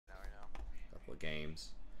games.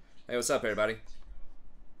 Hey, what's up, everybody?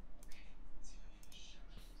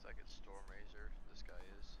 It's like it's Storm Razor. This guy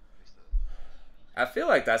is. I feel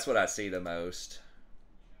like that's what I see the most.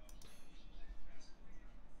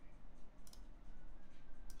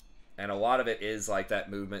 And a lot of it is like that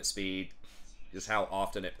movement speed, just how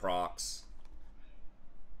often it procs.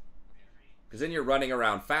 Because then you're running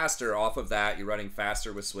around faster off of that. You're running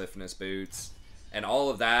faster with swiftness boots. And all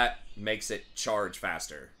of that makes it charge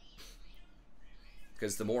faster.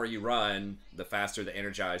 Because the more you run, the faster the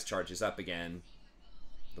energize charges up again,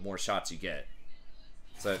 the more shots you get.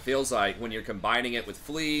 So it feels like when you're combining it with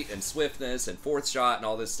fleet and swiftness and fourth shot and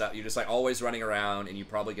all this stuff, you're just like always running around, and you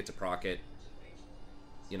probably get to proc it,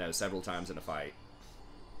 you know, several times in a fight.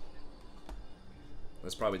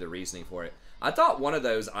 That's probably the reasoning for it. I thought one of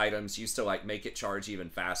those items used to like make it charge even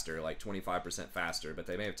faster, like 25% faster, but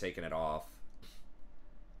they may have taken it off.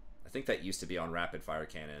 I think that used to be on rapid fire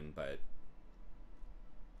cannon, but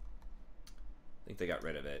I think they got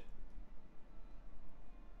rid of it.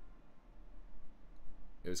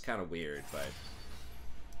 It was kind of weird, but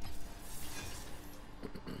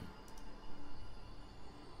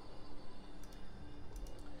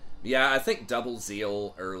yeah, I think double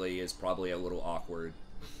zeal early is probably a little awkward.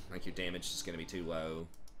 Like your damage is going to be too low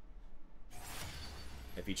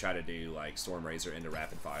if you try to do like Storm Razor into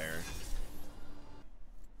rapid fire.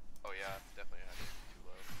 Oh yeah, definitely has to be too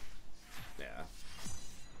low. Yeah.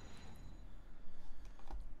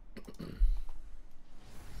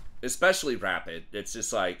 Especially rapid. It's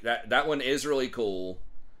just like that one is really cool,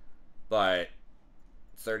 but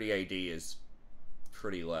 30 AD is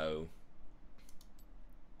pretty low.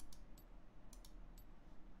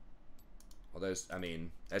 Although, I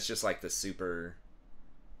mean, that's just like the super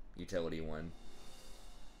utility one.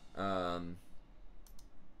 I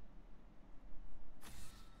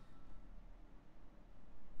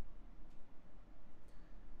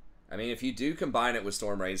mean, if you do combine it with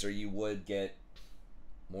Storm Razor, you would get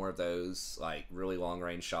more of those, like, really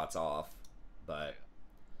long-range shots off. But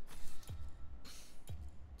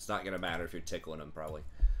it's not going to matter if you're tickling them, probably.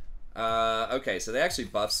 Okay, so they actually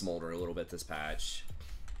buffed Smolder a little bit this patch.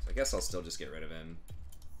 So I guess I'll still just get rid of him.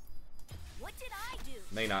 What did I do?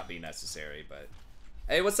 May not be necessary, but...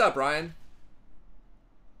 Hey, what's up, Ryan?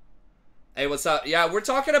 Hey, what's up? Yeah, we're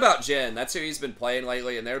talking about Jhin. That's who he's been playing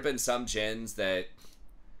lately, and there have been some Jhins that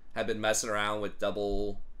have been messing around with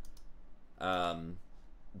double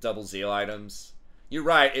zeal items. You're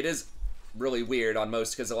right, it is really weird on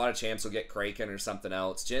most, because a lot of champs will get Kraken or something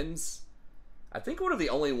else. Jhin's, I think, one of the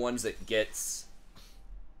only ones that gets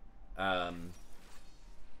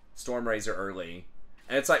Storm Razor early.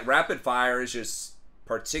 And it's like rapid fire is just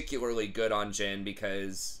particularly good on Jhin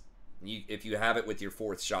because if you have it with your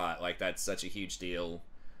fourth shot, like that's such a huge deal.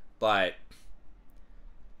 But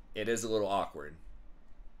it is a little awkward.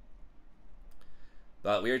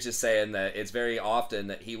 But we were just saying that it's very often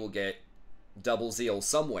that he will get double zeal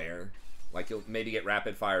somewhere. Like he'll maybe get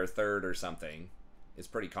rapid fire third or something. It's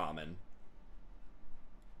pretty common.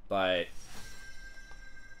 But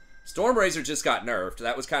Storm Razor just got nerfed.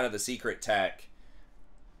 That was kind of the secret tech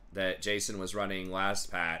that Jason was running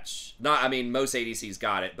last patch. I mean, most ADCs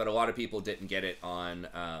got it, but a lot of people didn't get it on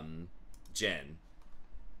Jhin.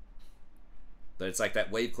 But it's like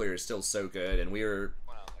that wave clear is still so good, and we were...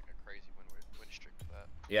 Went on like a crazy win streak with that.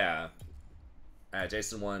 Yeah.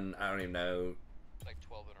 Jason won, I don't even know... Like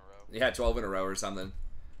 12 in a row. Yeah, 12 in a row or something.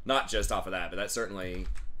 Not just off of that, but that certainly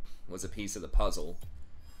was a piece of the puzzle.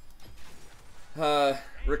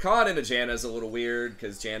 Rakan into Janna is a little weird,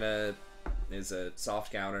 because Janna is a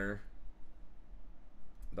soft counter.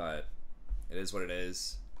 But it is what it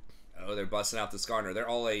is. Oh, they're busting out the Skarner. They're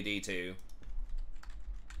all AD, too.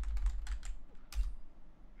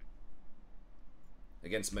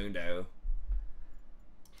 Against Mundo.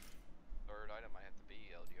 Third item might have to be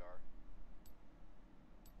LDR.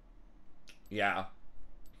 Yeah.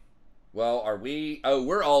 Well, are we... Oh,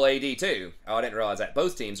 we're all AD, too. Oh, I didn't realize that.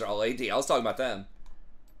 Both teams are all AD. I was talking about them.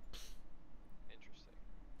 Interesting.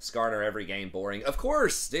 Skarner every game, boring. Of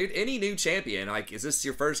course, dude. Any new champion. Like, is this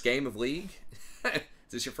your first game of League? Is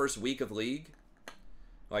this your first week of League?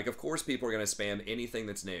 Like, of course people are going to spam anything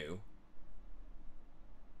that's new.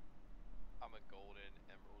 I'm a golden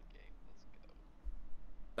emerald game.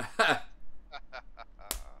 Let's go.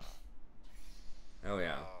 Oh,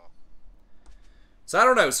 yeah. So, I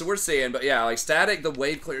don't know. So, we're seeing. But, yeah, like, static, the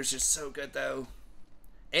wave clear is just so good, though.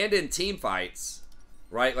 And in team fights,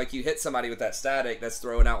 right? Like, you hit somebody with that static, that's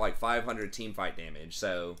throwing out, like, 500 team fight damage.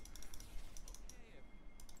 So,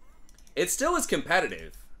 it still is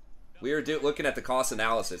competitive. We were looking at the cost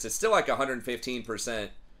analysis. It's still, like, 115%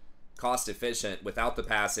 cost efficient without the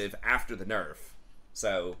passive after the nerf.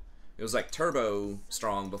 So it was like turbo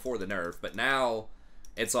strong before the nerf, but now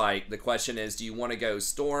it's like the question is, do you want to go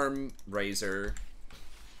Storm Razor?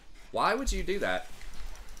 Why would you do that?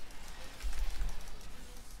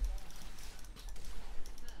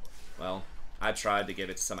 Well, I tried to give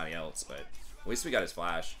it to somebody else, but at least we got his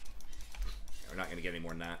flash. We're not gonna get any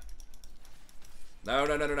more than that. No,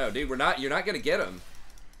 no, no, no, no, dude. We're not. You're not gonna get him.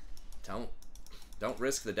 Don't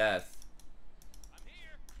risk the death.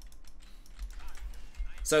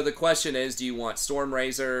 So the question is, do you want Storm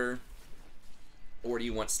Razor or do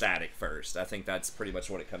you want Static first? I think that's pretty much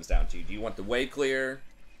what it comes down to. Do you want the wave clear?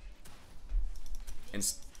 And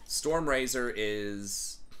Storm Razor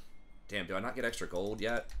is... Damn, do I not get extra gold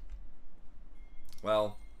yet?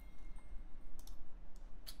 Well...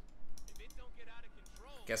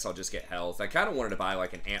 Guess I'll just get health. I kind of wanted to buy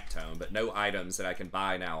like an amp tome, but no items that I can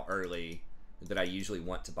buy now early that I usually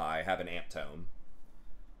want to buy have an amp tome.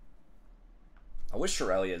 I wish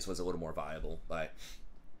Shirelia's was a little more viable, but...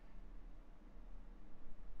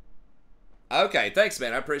 Okay, thanks,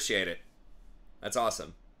 man. I appreciate it. That's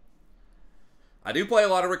awesome. I do play a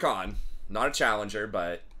lot of Rakan. Not a challenger,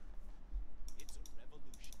 but...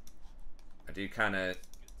 I do kind of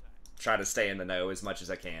try to stay in the know as much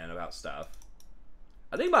as I can about stuff.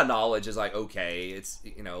 I think my knowledge is, like, okay. It's,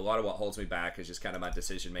 you know, a lot of what holds me back is just kind of my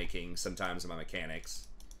decision-making, sometimes my mechanics.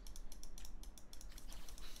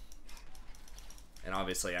 And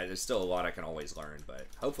obviously, there's still a lot I can always learn, but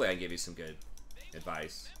hopefully I can give you some good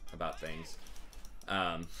advice about things.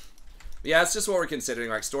 Yeah, it's just what we're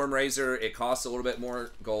considering. Like, Storm Razor, it costs a little bit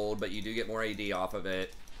more gold, but you do get more AD off of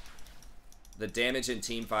it. The damage in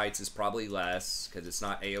team fights is probably less, because it's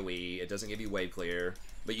not AoE. It doesn't give you wave clear.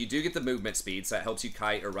 But you do get the movement speed, so that helps you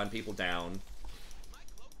kite or run people down.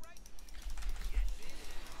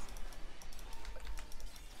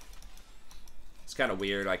 It's kind of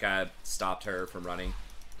weird, like I stopped her from running.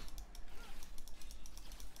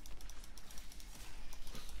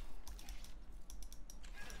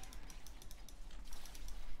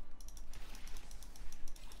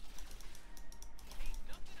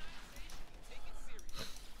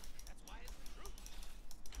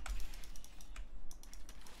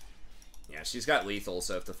 Yeah, she's got lethal,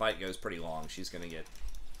 so if the fight goes pretty long, she's going to get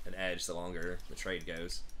an edge the longer the trade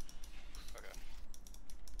goes.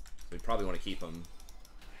 We probably want to keep them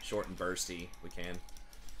short and bursty if we can.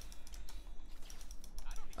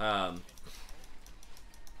 And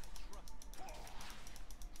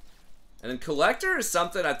then Collector is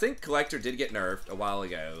something, I think Collector did get nerfed a while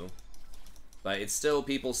ago. But it's still,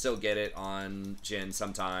 people still get it on Jhin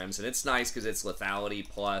sometimes. And it's nice because it's lethality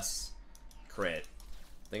plus crit.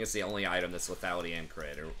 I think it's the only item that's lethality and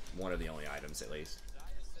crit, or one of the only items at least.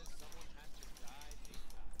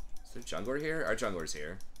 Is there a jungler here? Our jungler's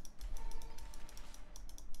here.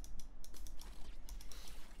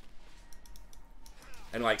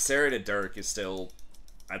 And, like, Sarah to Dirk is still,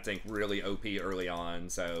 I think, really OP early on,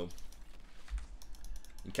 so...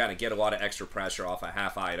 You kind of get a lot of extra pressure off a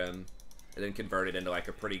half item, and then convert it into, like,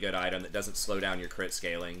 a pretty good item that doesn't slow down your crit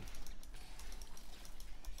scaling.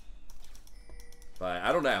 But,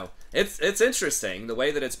 I don't know. It's interesting, the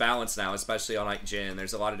way that it's balanced now, especially on, like, Jhin.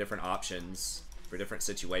 There's a lot of different options for different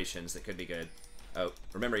situations that could be good. Oh,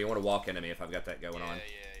 remember, you want to walk into me if I've got that going on.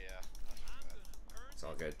 Yeah. It's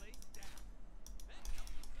all good.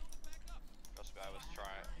 I was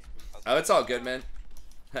Oh, it's all good, man.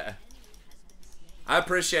 I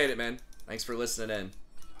appreciate it, man. Thanks for listening in.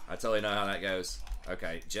 I totally know how that goes.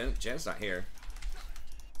 Okay, Jen's not here.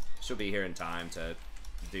 She'll be here in time to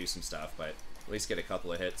do some stuff, but at least get a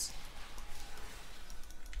couple of hits.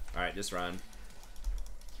 Alright, just run.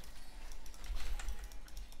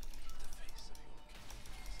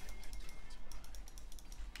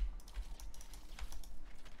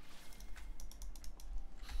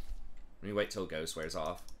 Let me wait till Ghost wears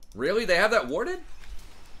off. Really? They have that warded?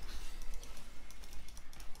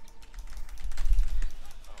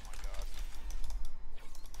 Oh my god.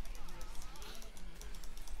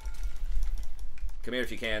 Come here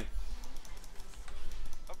if you can.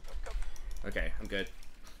 Come. Okay, I'm good.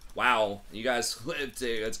 Wow, you guys lived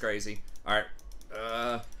too. That's crazy. Alright.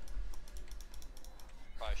 Probably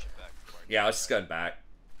should back before I Yeah, let's just go back.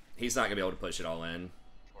 He's not going to be able to push it all in.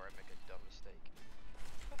 before I make a dumb mistake.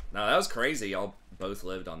 No, that was crazy. Y'all both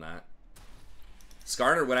lived on that.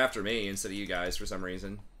 Skarner went after me instead of you guys for some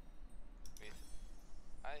reason.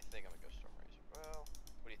 I think I'm gonna go Storm Razor. Well,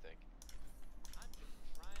 what do you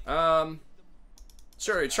think?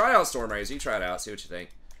 Sure, try out Storm Razor. You try it out, see what you think.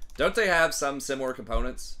 Don't they have some similar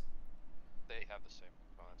components? They have the same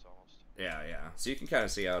components almost. Yeah. So you can kind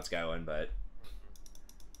of see how it's going, but...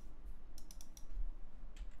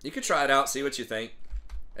 You could try it out, see what you think.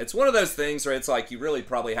 It's one of those things where it's like you really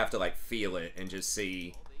probably have to like feel it and just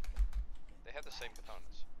see. They have the same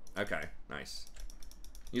components. Okay, nice.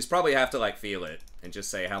 You just probably have to like feel it and just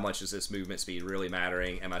say, how much is this movement speed really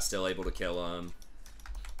mattering? Am I still able to kill them?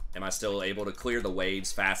 Am I still able to clear the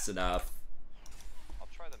waves fast enough? I'll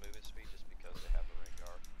try the movement speed just because they have the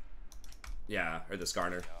Rengar. Yeah, or the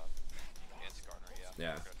Skarner. And Skarner, yeah.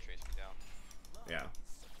 Yeah. They're gonna chase me down. Yeah.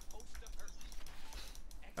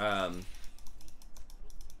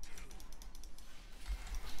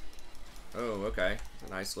 Oh, okay. A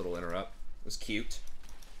nice little interrupt. It was cute.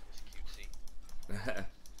 It was cutesy. That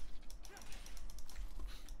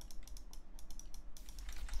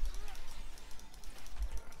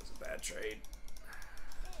was a bad trade.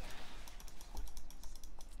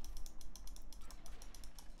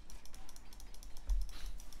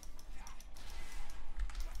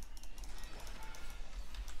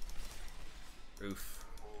 Oof.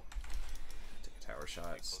 Take a tower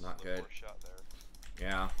shot. It's not good. Shot there.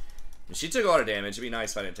 Yeah. And she took a lot of damage. It'd be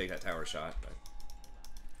nice if I didn't take that tower shot. But...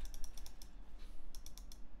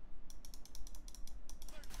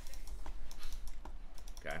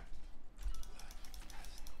 okay.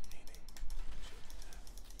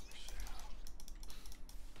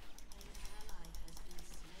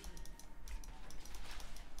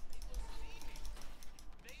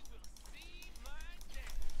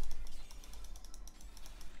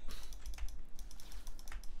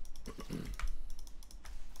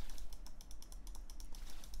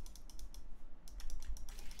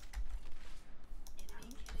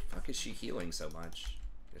 Fuck is she healing so much?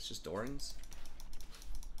 It's just Doran's?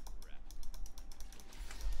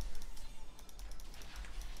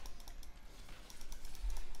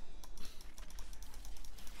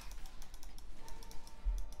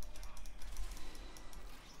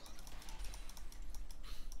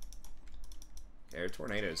 Okay, her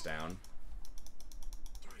tornado's down.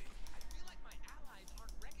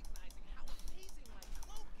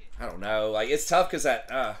 I don't know. Like, it's tough because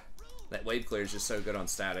that wave clear is just so good on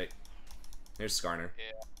static. Here's Skarner.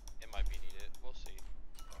 Yeah, it might be needed. We'll see.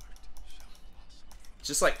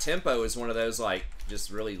 Just like tempo is one of those like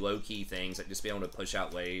just really low key things, like just be able to push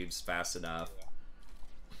out waves fast enough.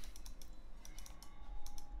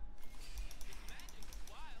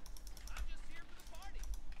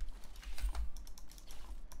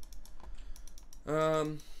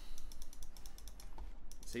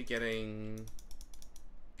 Is he getting?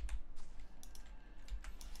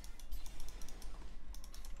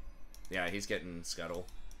 Yeah, he's getting Scuttle.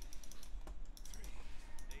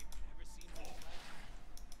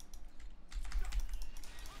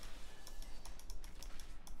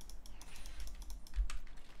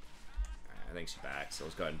 I think she's back, so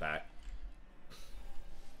let's go ahead and back.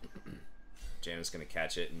 Janet's gonna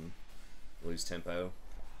catch it and lose tempo.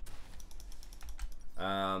 Stay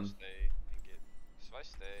and get. So if I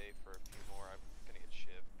stay for a few more, I'm gonna get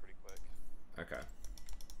shivved pretty quick. Okay.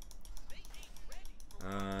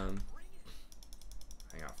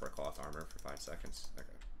 Hang out for a cloth armor for 5 seconds. Okay.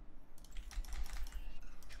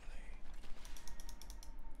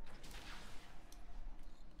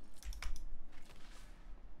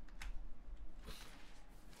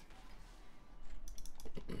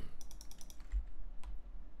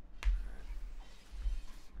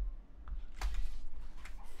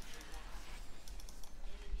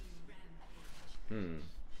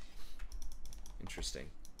 Interesting.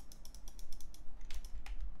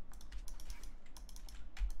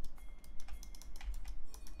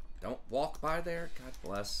 Don't walk by there. God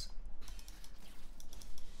bless.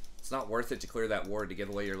 It's not worth it to clear that ward to give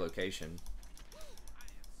away your location.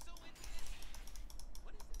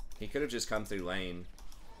 He could have just come through lane.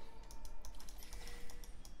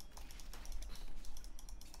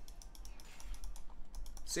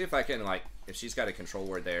 See if I can, like, if she's got a control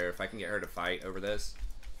ward there, if I can get her to fight over this.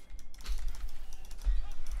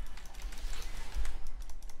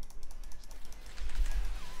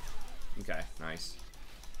 Okay, nice.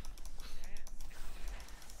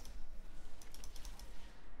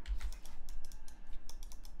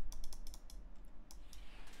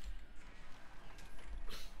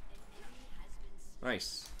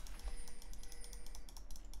 Nice.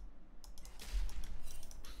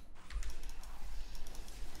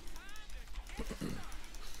 You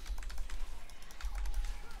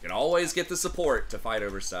can always get the support to fight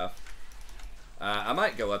over stuff. I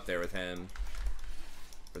might go up there with him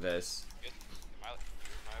for this. Am I okay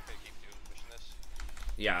to keep pushing this?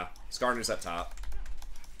 Yeah, Skarner's up top.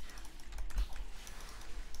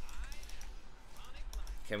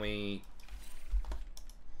 Can we...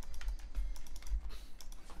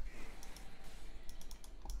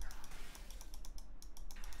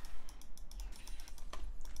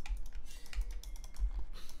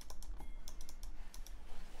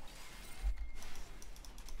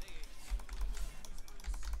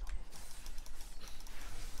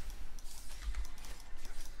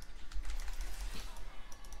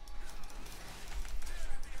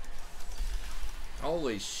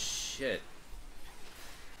 Holy shit.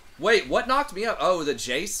 Wait, what knocked me up? Oh, the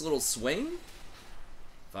Jace little swing?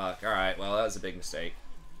 Fuck, alright, well, that was a big mistake.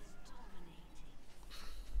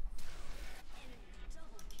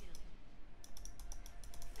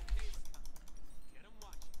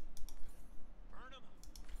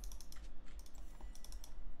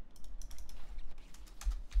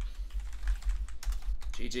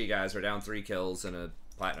 GG, guys, we're down 3 kills in a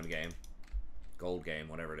platinum game. Gold game,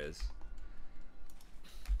 whatever it is.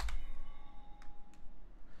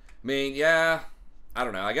 I mean, yeah, I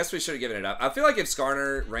don't know. I guess we should have given it up. I feel like if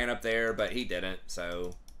Skarner ran up there, but he didn't,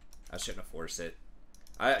 so I shouldn't have forced it.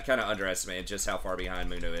 I kind of underestimated just how far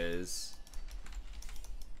behind Mundo is.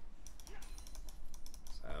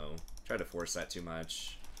 So, tried to force that too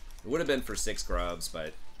much. It would have been for 6 grubs,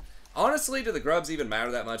 but honestly, do the grubs even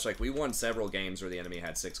matter that much? Like, we won several games where the enemy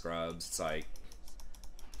had 6 grubs. It's like,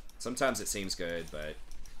 sometimes it seems good, but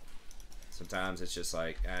sometimes it's just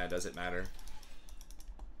like, does it matter?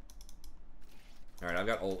 Alright, I've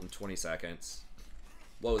got ult in 20 seconds.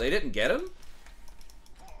 Whoa, they didn't get him?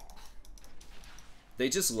 They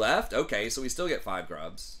just left? Okay, so we still get 5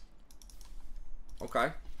 grubs.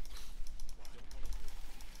 Okay.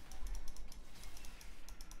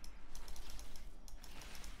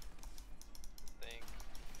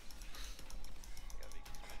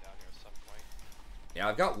 Yeah,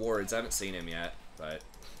 I've got wards. I haven't seen him yet, but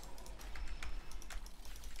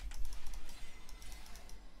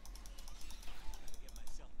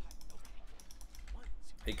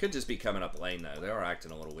he could just be coming up lane, though. They are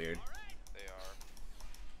acting a little weird. They are.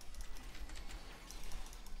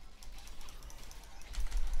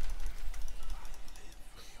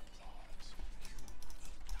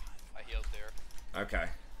 I healed there. Okay.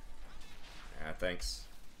 Yeah, thanks.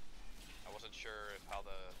 I wasn't sure if how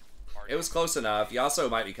the... It was close enough. Yasuo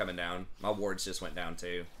might be coming down. My wards just went down,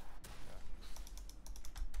 too.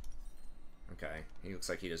 Okay. He looks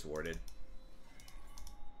like he just warded.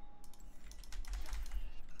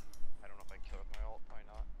 I don't know if I kill with my ult. Probably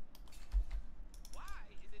not. Why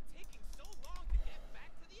is it taking so long to get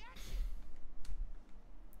back to the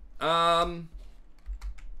action?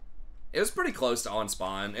 It was pretty close to on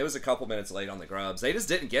spawn. It was a couple minutes late on the grubs. They just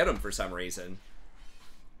didn't get him for some reason.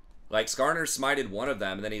 Like, Skarner smited one of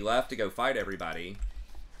them, and then he left to go fight everybody.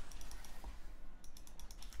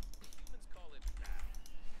 Humans call it battle.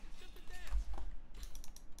 It's just a dance.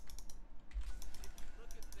 If you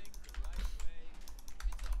look at things the right way, it's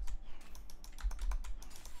awesome.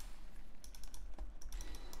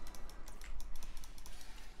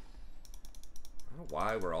 I don't know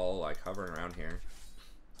why we're all, like, hovering around here.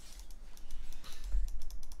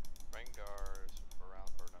 Rengar's around,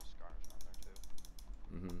 or no, Skarner's around there too.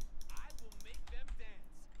 Mm-hmm.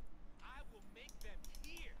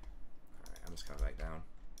 Alright, I'm just coming back down.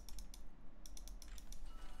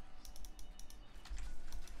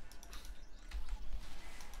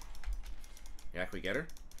 Yeah, can we get her?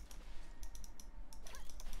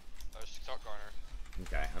 Just talk Garner.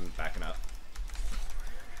 Okay, I'm backing up.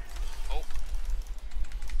 Oh.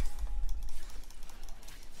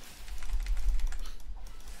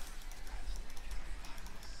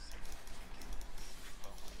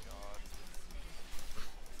 Oh my god.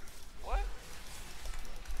 What?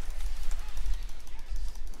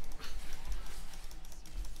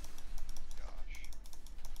 Gosh.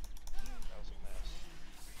 That was a mess.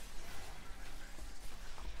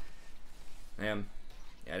 Man.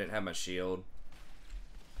 Yeah, I didn't have my shield.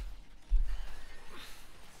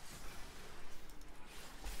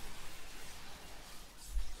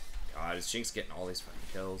 God, is Jinx getting all these fucking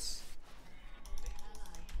kills?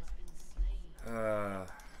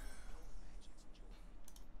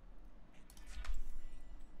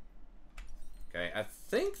 Okay, I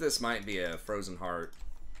think this might be a Frozen Heart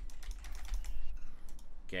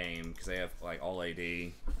game because they have like all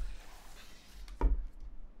AD.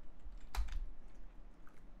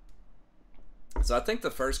 So I think the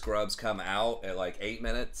first grubs come out at like 8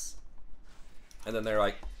 minutes, and then they're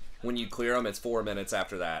like, when you clear them, it's 4 minutes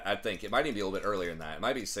after that. I think it might even be a little bit earlier than that. It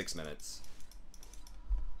might be 6 minutes.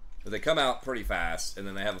 But they come out pretty fast, and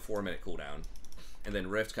then they have a 4-minute cooldown, and then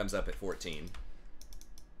Rift comes up at 14.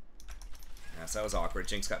 Yeah, so that was awkward.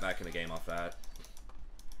 Jinx got back in the game off that.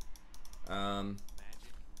 Damn.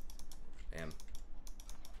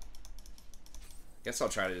 Guess I'll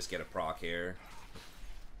try to just get a proc here.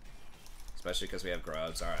 Especially because we have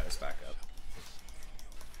grubs. Alright, let's back up.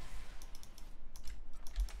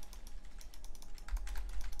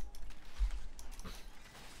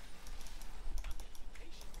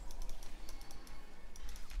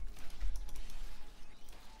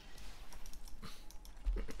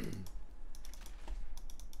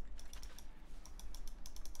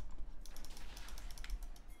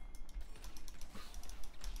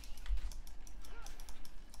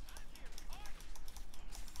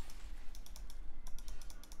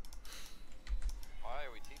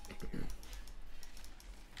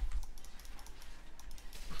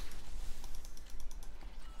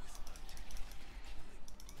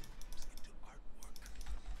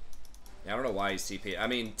 I don't know why he's TP. I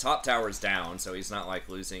mean, top tower's down, so he's not like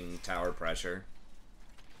losing tower pressure.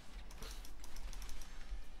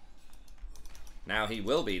 Now he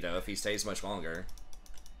will be though if he stays much longer.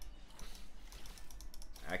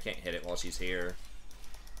 I can't hit it while she's here.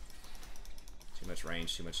 Too much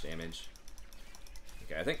range, too much damage.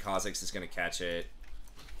 Okay, I think Kha'Zix is gonna catch it.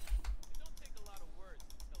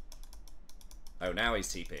 Oh, now he's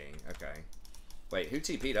TPing. Okay. Wait, who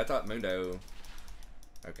TP'd? I thought Mundo.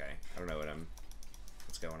 Okay, I don't know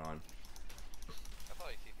what's going on. I thought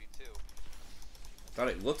he TP'd too. I thought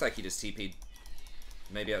it looked like he just TP'd.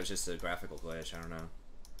 Maybe it was just a graphical glitch. I don't know.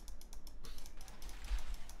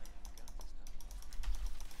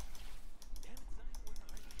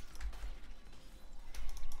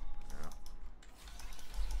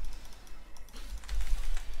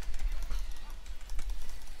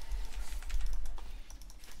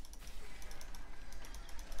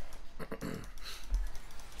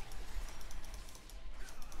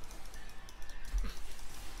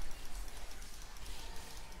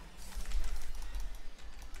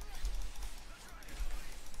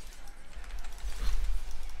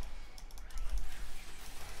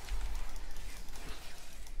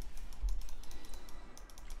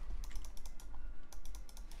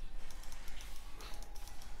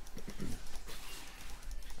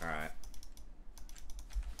 Alright.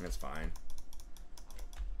 That's fine.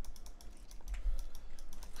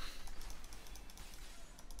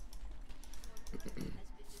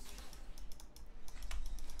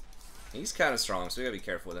 He's kind of strong, so we gotta be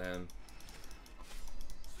careful with him.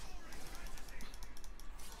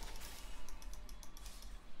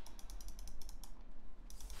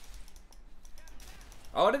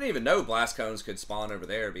 Oh, I didn't even know blast cones could spawn over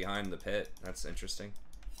there behind the pit. That's interesting.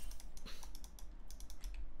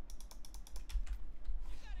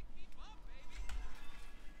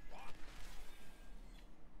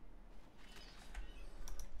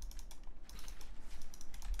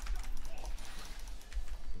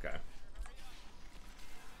 Okay.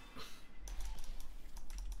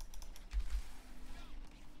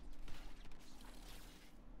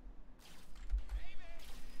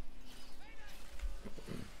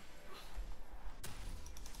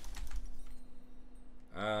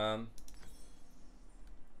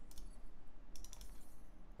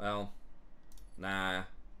 Well, nah.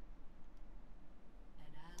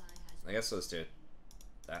 I guess let's do it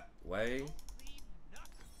that way.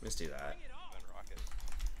 Let's do that. Then rocket.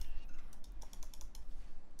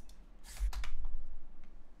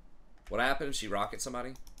 What happened if she rocket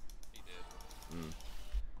somebody? He did. Hmm.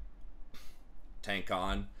 Tank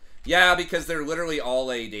on. Yeah, because they're literally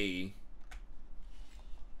all AD.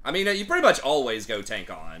 I mean, you pretty much always go tank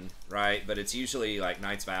on, right? But it's usually like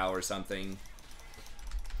Knight's Vow or something.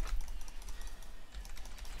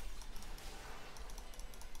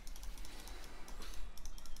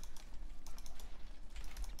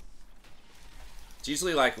 It's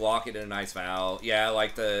usually like lock it in a Knight's Vow. Yeah,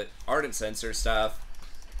 like the Ardent Sensor stuff.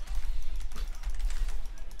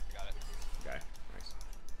 Got it. Okay,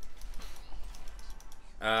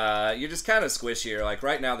 nice. You're just kind of squishier. Like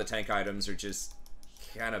right now the tank items are just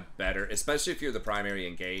kind of better, especially if you're the primary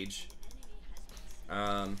engage.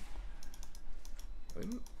 Well,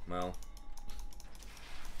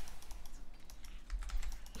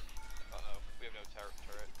 Uh-oh. We have no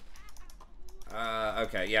turret.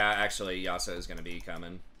 okay, yeah, actually Yasuo is gonna be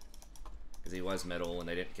coming because he was middle and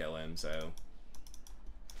they didn't kill him, so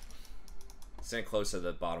stand close to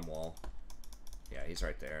the bottom wall. Yeah, he's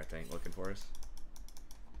right there, I think, looking for us.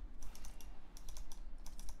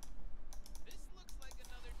 This looks like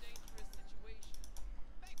another dangerous situation.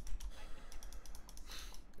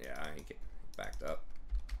 Yeah, he get backed up.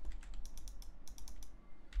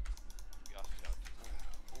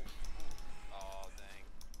 Oh, dang.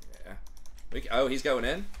 Yeah. Oh, he's going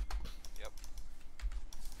in? Yep.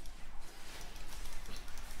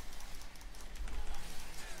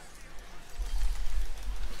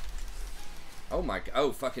 Oh my,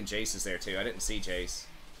 oh, fucking Jace is there too. I didn't see Jace.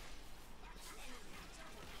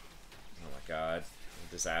 Oh my god.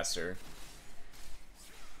 Disaster.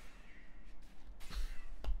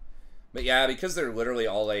 But yeah, because they're literally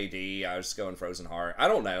all AD, I was just going Frozen Heart. I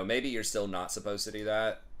don't know, maybe you're still not supposed to do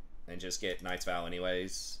that and just get Knight's Vow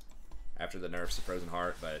anyways after the nerfs to Frozen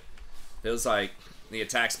Heart, but feels like the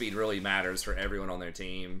attack speed really matters for everyone on their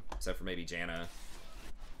team, except for maybe Janna.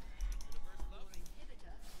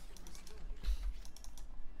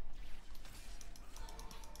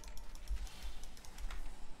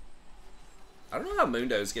 I don't know how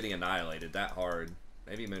Mundo's getting annihilated that hard.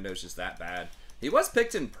 Maybe Mundo's just that bad. He was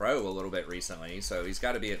picked in Pro a little bit recently, so he's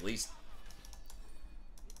got to be at least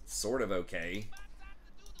sort of okay.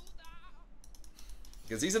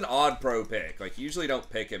 Because he's an odd pro pick. Like, you usually don't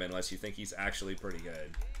pick him unless you think he's actually pretty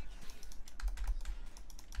good.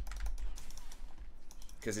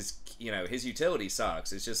 Because it's, you know, his utility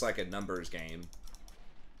sucks. It's just like a numbers game.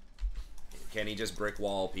 Can he just brick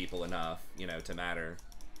wall people enough, you know, to matter?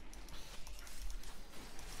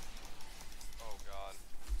 Oh god.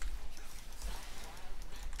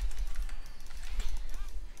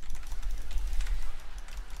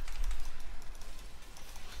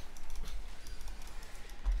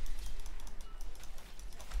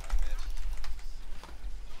 I missed.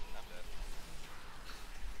 I'm dead.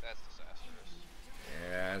 That's disastrous.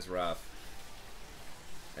 Yeah, that's rough.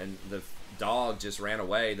 And the dog just ran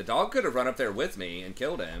away. The dog could have run up there with me and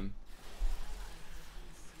killed him.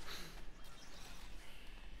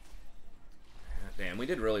 Damn, we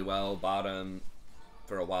did really well bottom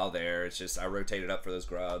for a while there. It's just I rotated up for those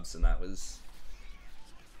grubs, and that was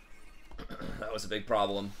that was a big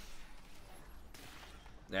problem.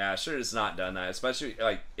 Yeah, I should have just not done that. Especially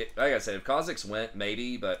like like I said, if Kha'Zix went,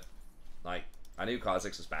 maybe, but like I knew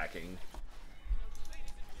Kha'Zix was backing.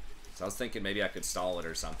 So I was thinking maybe I could stall it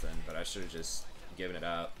or something, but I should have just given it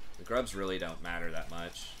up. The grubs really don't matter that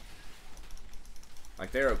much.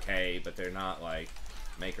 Like, they're okay, but they're not, like,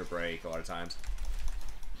 make or break a lot of times.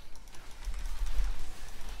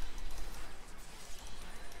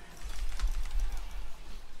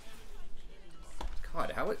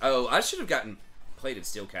 God, how... Oh, I should have gotten plated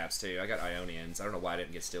steel caps, too. I got Ionians. I don't know why I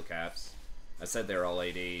didn't get steel caps. I said they were all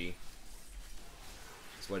AD. Just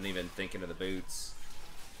wasn't even thinking of the boots.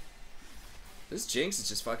 This Jinx is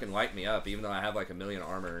just fucking lighting me up, even though I have like 1,000,000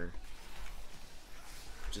 armor.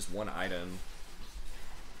 Just one item.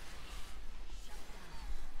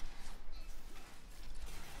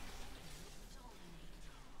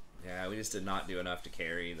 Yeah, we just did not do enough to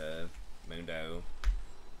carry the Mundo.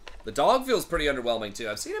 The dog feels pretty underwhelming too.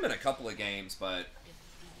 I've seen him in a couple of games, but...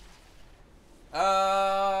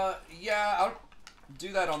 yeah, I'll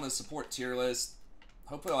do that on the support tier list.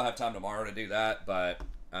 Hopefully I'll have time tomorrow to do that, but...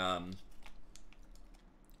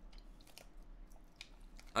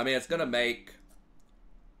 I mean, it's going to make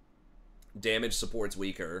damage supports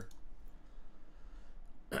weaker.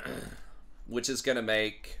 Which is going to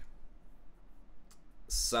make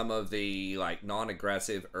some of the, like,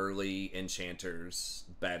 non-aggressive early enchanters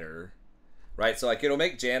better. Right? So, like, it'll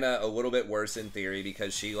make Janna a little bit worse in theory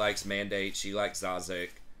because she likes Mandate, she likes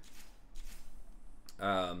Zazik.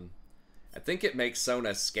 I think it makes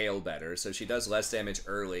Sona scale better, so she does less damage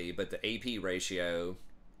early, but the AP ratio...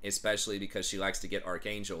 especially because she likes to get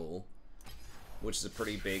Archangel, which is a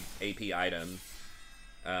pretty big AP item.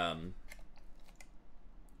 Her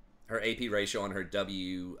AP ratio on her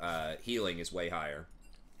W healing is way higher.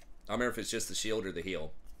 I don't remember if it's just the shield or the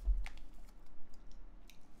heal.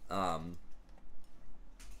 But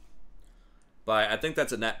I think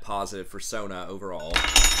that's a net positive for Sona overall.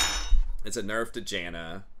 It's a nerf to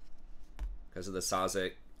Janna because of the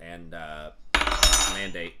Zazik and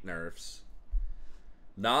Mandate nerfs.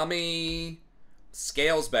 Nami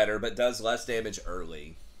scales better, but does less damage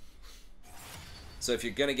early. So if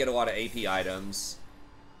you're going to get a lot of AP items,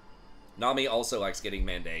 Nami also likes getting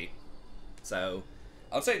Mandate. So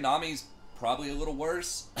I would say Nami's probably a little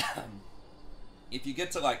worse. If you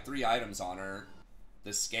get to like 3 items on her,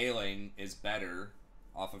 the scaling is better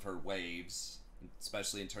off of her waves,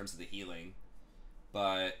 especially in terms of the healing.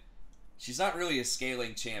 But she's not really a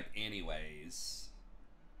scaling champ anyways.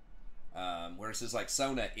 Whereas like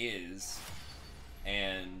Sona is,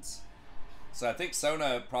 and so I think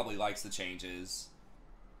Sona probably likes the changes,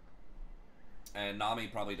 and Nami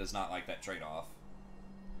probably does not like that trade-off.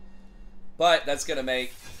 But that's gonna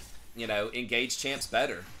make, you know, engaged champs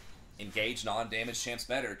better, engaged non-damage champs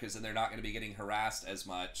better, because then they're not gonna be getting harassed as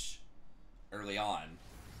much early on,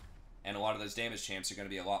 and a lot of those damage champs are gonna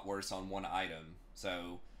be a lot worse on one item.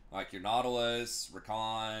 So like your Nautilus,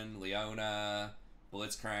 Rakan, Leona,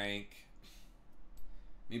 Blitzcrank.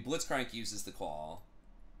 I mean, Blitzcrank uses the claw,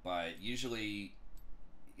 but usually,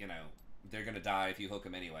 you know, they're going to die if you hook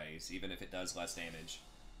them anyways, even if it does less damage.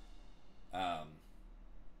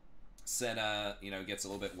 Senna, you know, gets a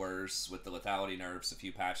little bit worse with the lethality nerfs a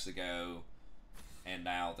few patches ago, and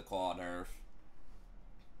now the claw nerf.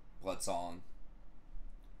 Bloodsong.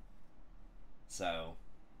 So,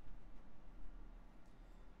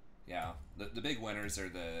 yeah, the big winners are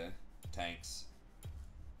the tanks.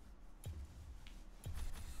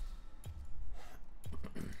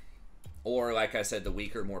 Or, like I said, the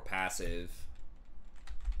weaker, more passive.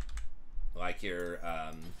 Like your,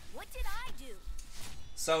 What did I do?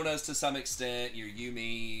 Sonas to some extent, your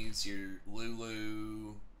Yumis, your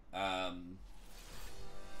Lulu,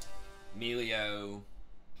 Melio.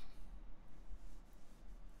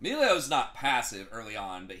 Emilio's not passive early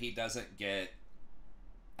on, but he doesn't get...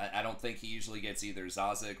 I don't think he usually gets either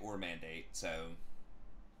Zazik or Mandate, so...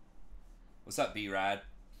 What's up, B-Rad?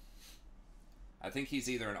 I think he's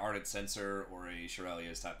either an Ardent Censor or a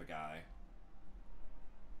Shirelia's type of guy.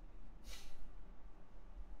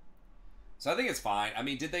 So I think it's fine. I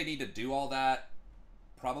mean, did they need to do all that?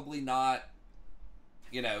 Probably not.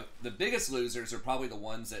 You know, the biggest losers are probably the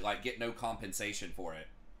ones that, like, get no compensation for it.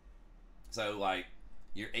 So, like,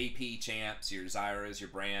 your AP champs, your Zyras, your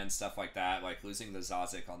brands, stuff like that. Like, losing the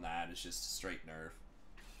Zazik on that is just a straight nerf.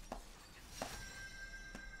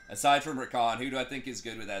 Aside from Rakan, who do I think is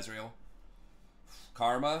good with Ezreal?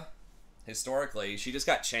 Karma. Historically, she just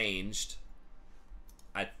got changed.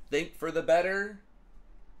 I think for the better,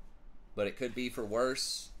 but it could be for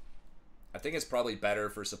worse. I think it's probably better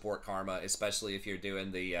for support Karma, especially if you're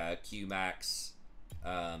doing the Q-Max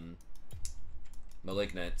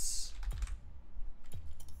Malignants.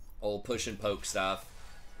 Old push and poke stuff.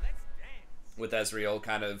 With Ezreal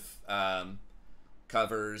kind of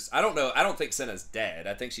covers. I don't know. I don't think Senna's dead.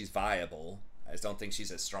 I think she's viable. I just don't think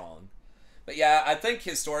she's as strong. But yeah, I think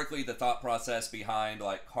historically the thought process behind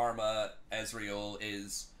like Karma, Ezreal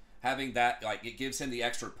is having that, like, it gives him the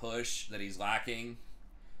extra push that he's lacking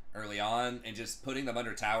early on, and just putting them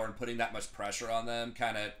under tower and putting that much pressure on them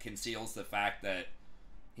kind of conceals the fact that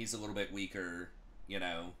he's a little bit weaker, you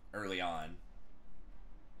know, early on.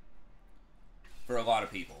 For a lot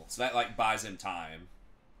of people. So that, like, buys him time.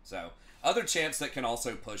 So, other champs that can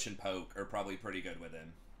also push and poke are probably pretty good with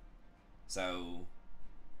him. So,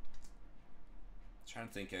 trying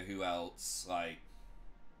to think of who else, like...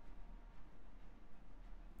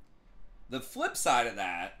 The flip side of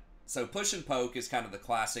that, so push and poke is kind of the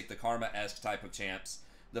classic, the Karma-esque type of champs.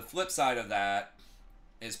 The flip side of that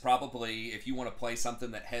is probably, if you want to play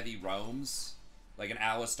something that heavy roams, like an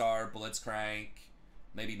Alistar, Blitzcrank,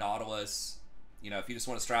 maybe Nautilus. You know, if you just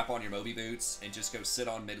want to strap on your Moby boots and just go sit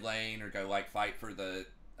on mid lane or go, like, fight for the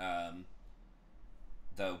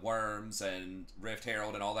Worms and Rift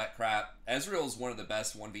Herald and all that crap, Ezreal's one of the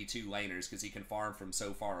best 1v2 laners because he can farm from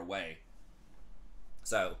so far away.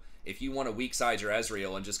 So, if you want to weak side your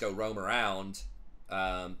Ezreal and just go roam around,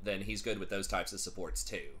 then he's good with those types of supports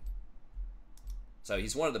too. So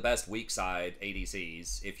he's one of the best weak side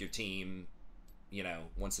ADCs if your team, you know,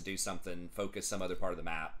 wants to do something, focus some other part of the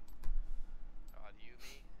map. You,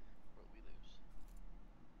 me, but we lose.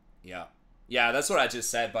 Yeah. Yeah, that's what I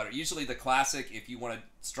just said, but usually the classic, if you want a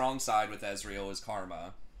strong side with Ezreal, is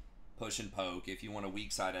Karma. Push and poke. If you want a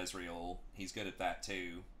weak side Ezreal, he's good at that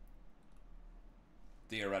too.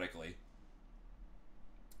 Theoretically.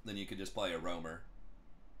 Then you could just play a roamer.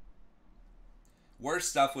 Worst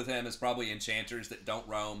stuff with him is probably enchanters that don't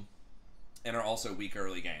roam and are also weak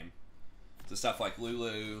early game. So stuff like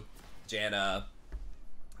Lulu, Janna,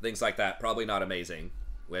 things like that. Probably not amazing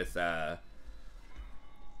with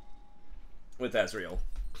Ezreal.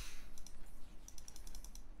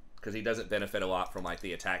 Because he doesn't benefit a lot from, like,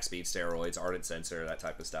 the attack speed steroids, Ardent Censor, that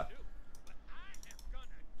type of stuff.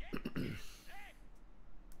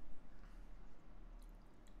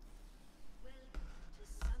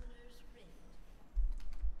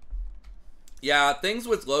 Yeah, things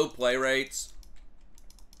with low play rates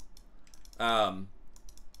and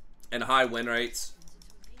high win rates.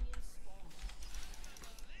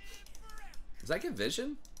 Does that give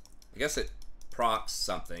vision? I guess it procs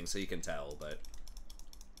something so you can tell, but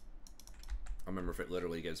I don't remember if it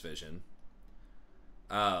literally gives vision.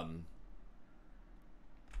 But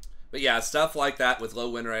yeah, stuff like that with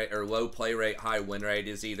low win rate or low play rate, high win rate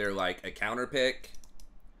is either like a counter pick,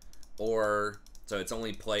 or so it's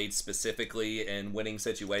only played specifically in winning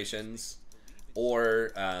situations,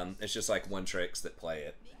 or it's just like one tricks that play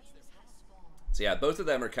it. So yeah, both of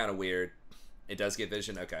them are kind of weird. It does get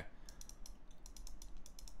vision, okay.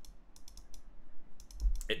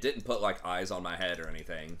 It didn't put like eyes on my head or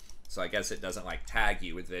anything, so I guess it doesn't like tag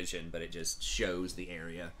you with vision, but it just shows the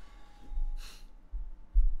area.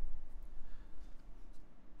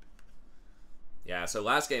 Yeah, so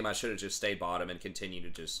last game I should have just stayed bottom and continued to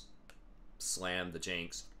just slam the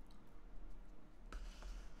Jinx.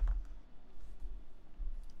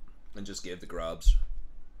 And just give the grubs.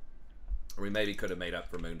 Or we maybe could have made up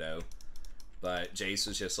for Mundo. But Jace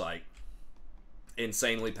was just like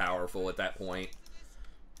insanely powerful at that point.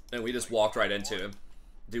 And we just walked right into him.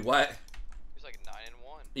 Do what? He's like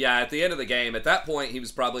 9-1. Yeah, at the end of the game, at that point, he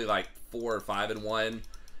was probably like 4 or 5-1.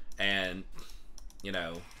 And, you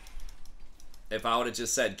know, if I would have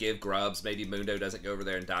just said give grubs, maybe Mundo doesn't go over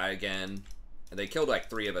there and die again. And they killed like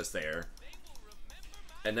 3 of us there.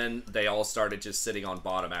 And then they all started just sitting on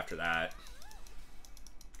bottom after that.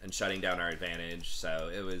 and shutting down our advantage. So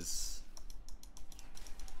it was...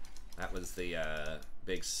 That was the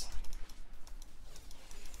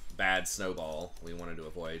bad snowball we wanted to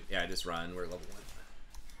avoid. Yeah, just run. We're level 1.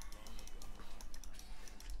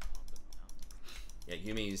 Yeah,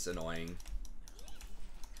 Yumi's annoying.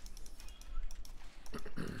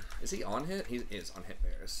 Is he on hit? He is on hit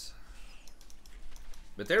bears.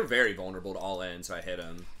 But they're very vulnerable to all in, so I hit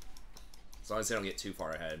him. As long as they don't get too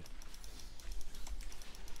far ahead.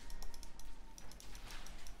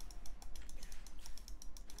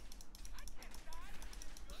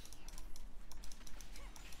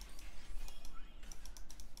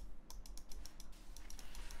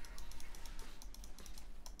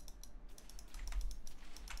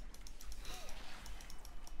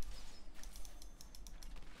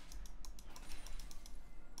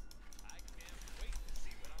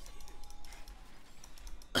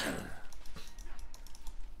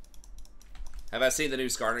 Have I seen the new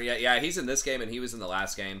Skarner yet? Yeah, he's in this game and he was in the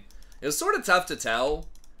last game. It was sort of tough to tell.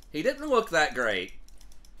 He didn't look that great.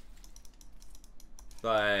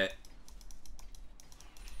 But...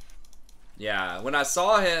 yeah, when I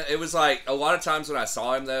saw him, it was like, a lot of times when I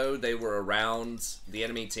saw him though, they were around the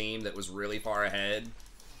enemy team that was really far ahead.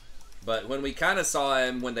 But when we kind of saw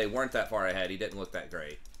him when they weren't that far ahead, he didn't look that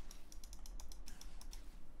great.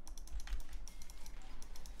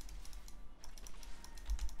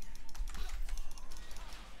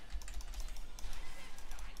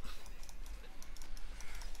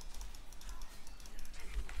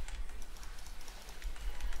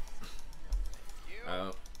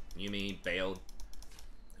 Yumi bailed.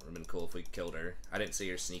 It would have been cool if we killed her. I didn't see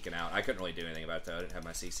her sneaking out. I couldn't really do anything about it though. I didn't have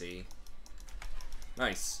my CC.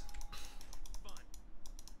 Nice.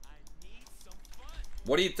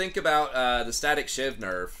 What do you think about the static Shiv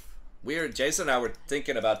nerf? Jason and I were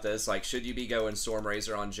thinking about this. Like, should you be going Storm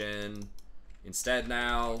Razor on Jhin instead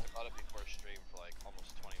now? I thought it before stream for like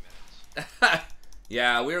almost 20 minutes.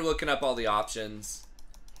 Yeah, we were looking up all the options.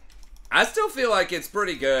 I still feel like it's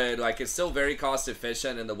pretty good. Like, it's still very cost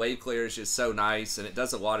efficient, and the wave clear is just so nice, and it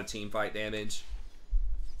does a lot of team fight damage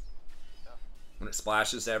when it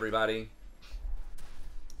splashes to everybody.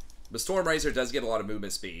 But Storm Razor does give a lot of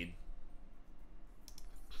movement speed.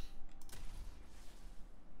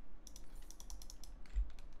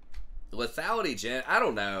 Lethality Jhin, I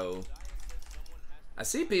don't know. I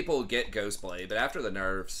see people get Ghostblade, but after the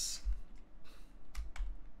nerfs...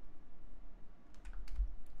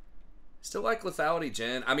 Still like Lethality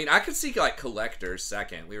Jhin. I mean, I could see like Collector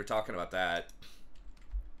second. We were talking about that.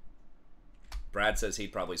 Brad says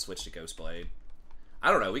he'd probably switch to Ghostblade. I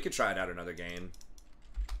don't know. We could try it out another game.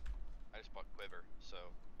 I just bought Quiver, so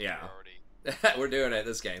yeah, we're already... we're doing it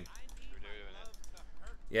this game. We're doing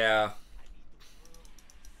it. Yeah.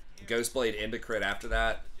 Ghostblade into crit after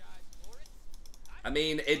that. I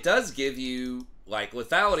mean, it does give you like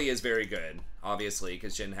lethality is very good, obviously,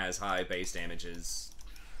 because Jhin has high base damages.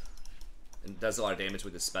 And does a lot of damage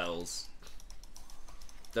with his spells.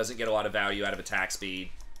 Doesn't get a lot of value out of attack speed.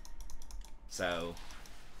 So,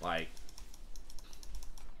 like...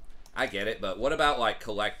 I get it, but what about, like,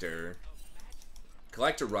 Collector?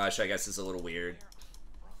 Collector Rush, I guess, is a little weird.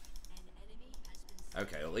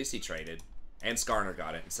 Okay, well, at least he traded. And Skarner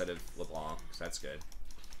got it instead of LeBlanc, so that's good.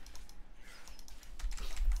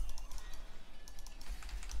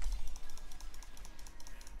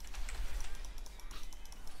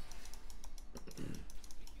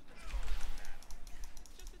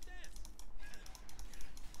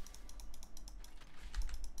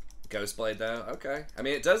 Ghostblade though, okay. I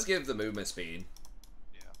mean, it does give the movement speed.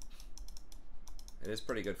 Yeah. It is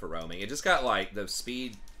pretty good for roaming. It just got like the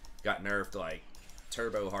speed got nerfed like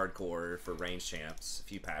turbo hardcore for range champs a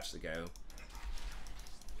few patches ago.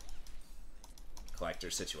 Collector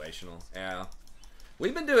situational, yeah.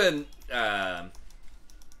 We've been doing.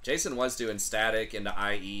 Jason was doing static into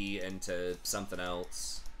IE into something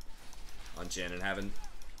else on Jhin and having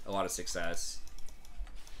a lot of success.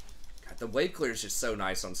 The wave clear is just so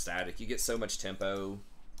nice on static. You get so much tempo.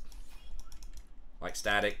 Like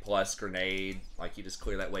static plus grenade. Like you just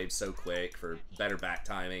clear that wave so quick for better back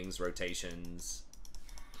timings, rotations.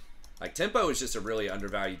 Like tempo is just a really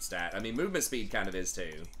undervalued stat. I mean, movement speed kind of is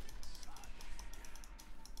too.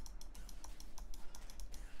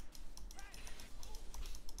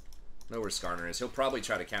 Know where Skarner is. He'll probably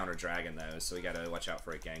try to counter Dragon though, so we gotta watch out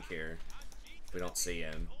for a gank here. If we don't see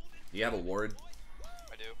him. Do you have a ward?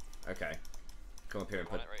 I do. Okay. Come up here and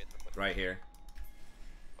put it right here.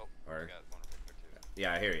 Oh, or I got one right there too.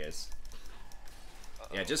 yeah, here he is.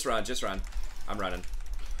 Uh-oh. Yeah, just run, just run. I'm running.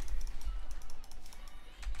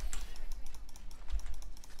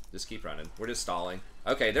 Just keep running. We're just stalling.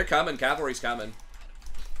 Okay, they're coming. Cavalry's coming.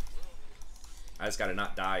 I just gotta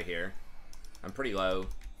not die here. I'm pretty low.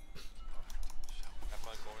 Have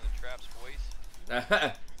fun going in the traps, boys.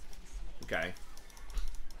 Okay.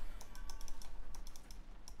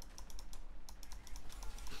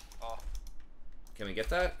 Oh. Can we get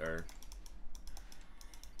that, or?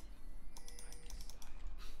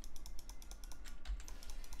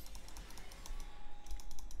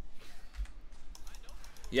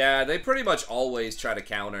 Yeah, they pretty much always try to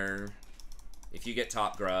counter. If you get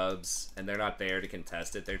top grubs and they're not there to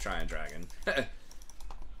contest it, they're trying dragon.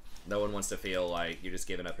 No one wants to feel like you're just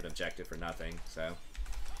giving up an objective for nothing, so.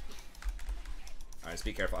 Alright, just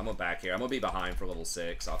be careful. I'm gonna back here. I'm gonna be behind for level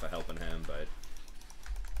 6 off of helping him, but.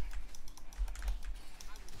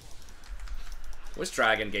 Wish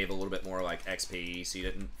dragon gave a little bit more like XP, so you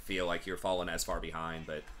didn't feel like you're falling as far behind,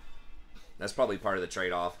 but that's probably part of the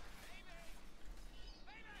trade-off.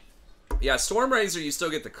 Yeah, Storm Razor, you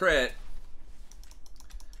still get the crit,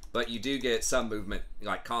 but you do get some movement,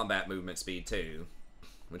 like combat movement speed too,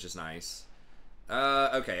 which is nice.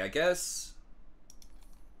 Okay, I guess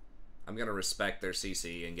I'm gonna respect their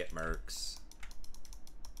CC and get mercs,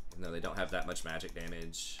 even though they don't have that much magic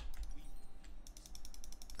damage.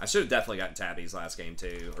 I should have definitely gotten Tabbies last game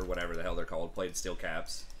too, or whatever the hell they're called. Played Steel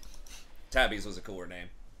Caps. Tabbies was a cooler name.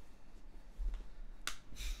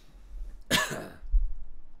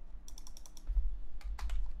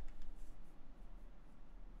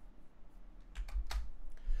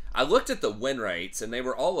 I looked at the win rates, and they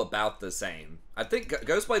were all about the same. I think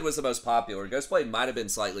Ghostblade was the most popular. Ghostblade might have been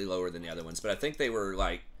slightly lower than the other ones, but I think they were,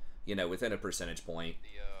 like, you know, within a percentage point.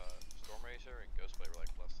 The Storm Racer and Ghostblade were like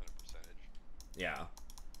less than a percentage. Yeah.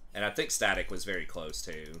 And I think Static was very close,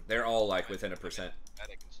 too. They're all, like, within a percent.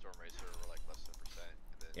 Static and Storm Racer were like less than a percent,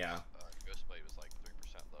 and then Yeah. Ghostblade was like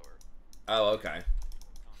 3% lower. Oh, okay.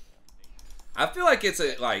 I feel like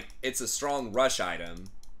it's a strong rush item,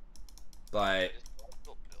 but...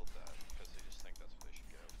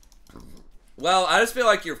 Well, I just feel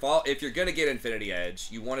like if you're gonna get Infinity Edge,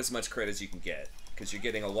 you want as much crit as you can get, because you're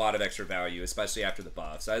getting a lot of extra value, especially after the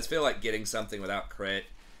buff. So I just feel like getting something without crit,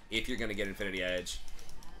 if you're gonna get Infinity Edge.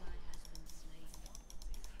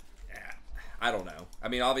 Yeah, I don't know. I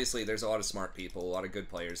mean, obviously, there's a lot of smart people, a lot of good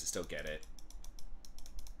players that still get it,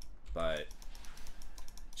 but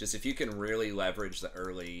just if you can really leverage the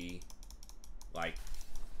early, like,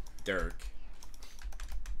 Dirk.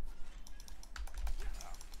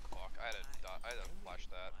 I had to flash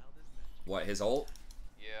that. What, his ult?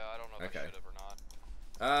 Yeah, I don't know if I should have or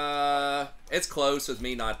not. It's close with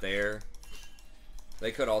me not there.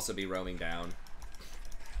 They could also be roaming down.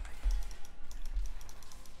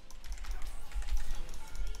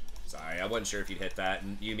 Sorry, I wasn't sure if you'd hit that,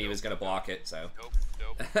 and Yumi was gonna block it, so.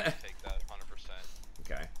 Nope. Take that 100%.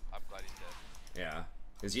 Okay. I'm glad he's dead. Yeah.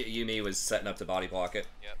 Because Yumi was setting up to body block it.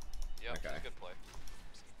 Yep. Okay. That's a good play.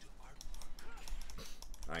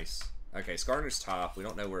 Nice. Okay, Skarner's top. We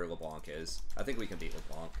don't know where LeBlanc is. I think we can beat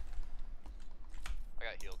LeBlanc. I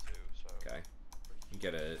got healed too, so. Okay. You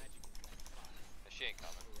get a... She ain't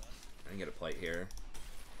coming. I can get a plate here.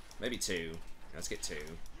 Maybe 2. Let's get 2.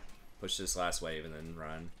 Push this last wave and then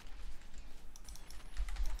run.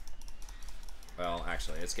 Well,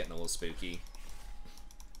 actually, it's getting a little spooky.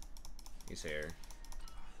 He's here.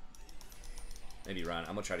 Maybe run.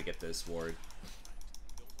 I'm gonna try to get this ward.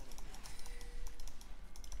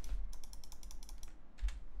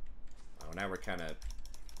 Oh, now we're kind of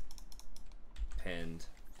pinned.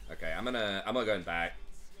 Okay, I'm gonna go ahead and back.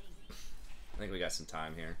 I think we got some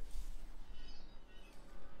time here.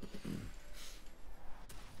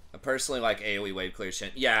 I personally like AoE wave clear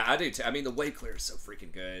Shin. Yeah, I do too. I mean, the wave clear is so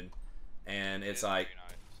freaking good, and it's like,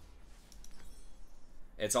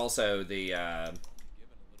 it's also the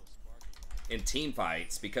in team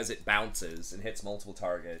fights, because it bounces and hits multiple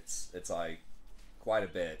targets. It's like quite a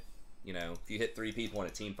bit. You know, if you hit 3 people in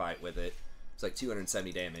a team fight with it, it's like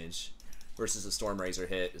 270 damage, versus a Storm Razor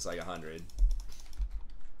hit is like 100.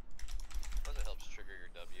 Plus it helps trigger your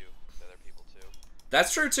W to other people too.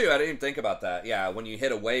 That's true too. I didn't even think about that. Yeah, when you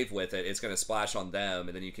hit a wave with it, it's going to splash on them,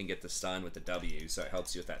 and then you can get the stun with the W, so it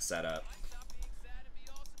helps you with that setup.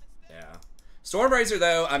 Yeah. Storm Razor,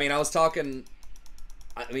 though, I mean, I was talking...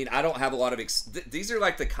 I mean, I don't have a lot of... These are,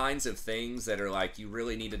 like, the kinds of things that are, like, you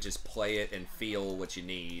really need to just play it and feel what you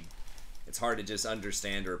need. It's hard to just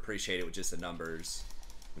understand or appreciate it with just the numbers.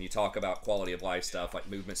 When you talk about quality of life stuff, like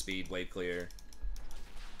movement speed, wave clear.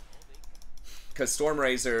 Because Storm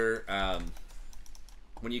Razor,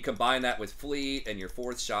 when you combine that with Fleet and your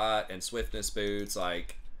 4th shot and Swiftness boots,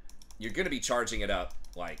 like, you're going to be charging it up,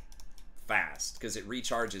 like, fast. Because it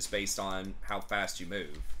recharges based on how fast you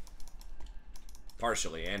move.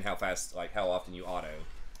 Partially, and how fast, like, how often you auto.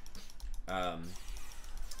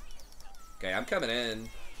 Okay, I'm coming in.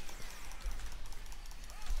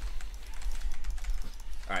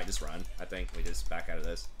 Alright, just run. I think we just back out of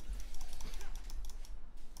this.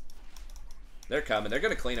 They're coming. They're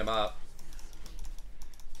going to clean him up.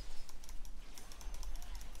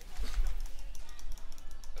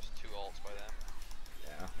 There's 2 ults by them.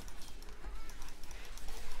 Yeah.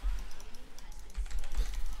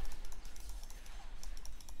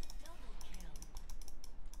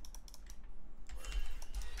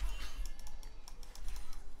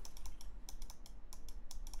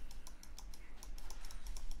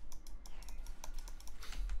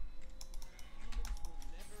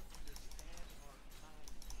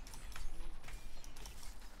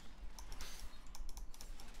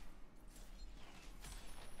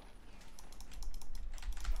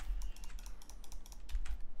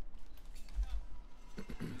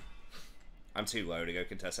 I'm too low to go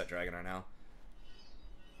contest that dragon right now.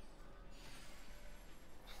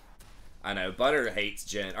 I know, Butter hates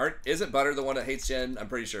Jhin. Isn't Butter the one that hates Jhin? I'm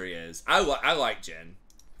pretty sure he is. I like Jhin.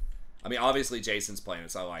 I mean, obviously Jason's playing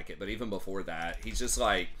it, so I like it. But even before that, he's just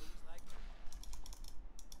like...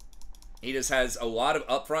 He just has a lot of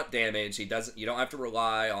upfront damage. You don't have to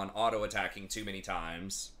rely on auto-attacking too many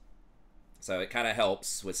times. So it kind of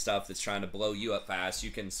helps with stuff that's trying to blow you up fast.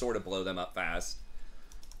 You can sort of blow them up fast.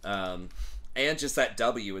 And just that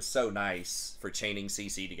W is so nice for chaining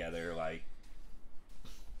CC together, like...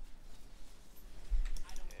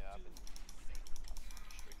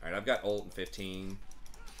 Alright, I've got ult in 15.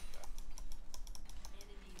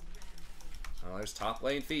 Oh, there's top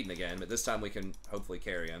lane feeding again, but this time we can hopefully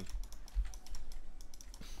carry him.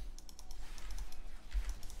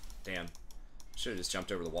 Damn. Should have just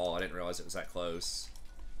jumped over the wall. I didn't realize it was that close.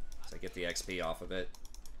 So I get the XP off of it.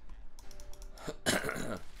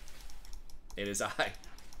 It is I.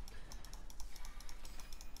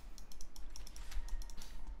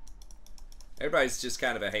 Everybody's just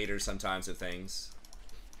kind of a hater sometimes of things.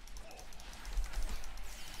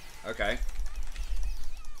 Okay.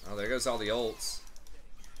 Oh, there goes all the ults.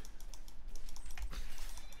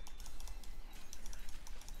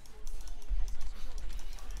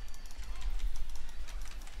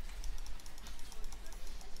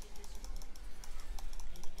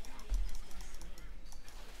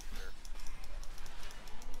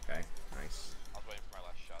 Okay, nice. I was waiting for my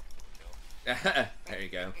last shot to get the kill. There you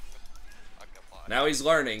go. I can fly. Now he's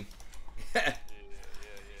learning. Yeah.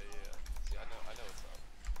 See, I know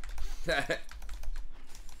what's up.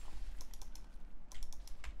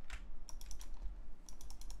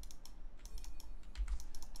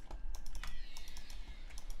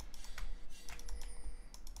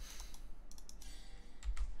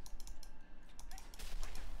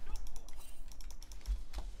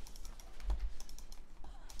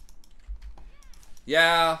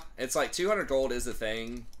 Yeah, it's like 200 gold is a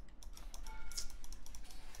thing.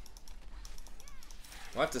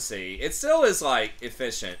 We'll have to see. It still is, like,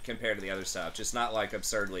 efficient compared to the other stuff, just not, like,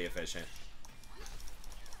 absurdly efficient.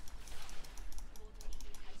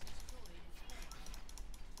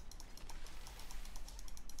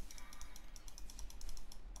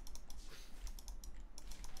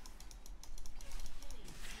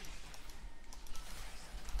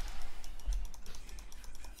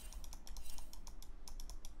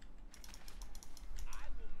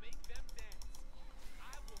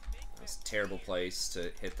 Terrible place to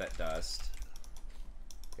hit that dust.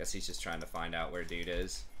 Guess he's just trying to find out where dude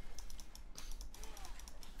is.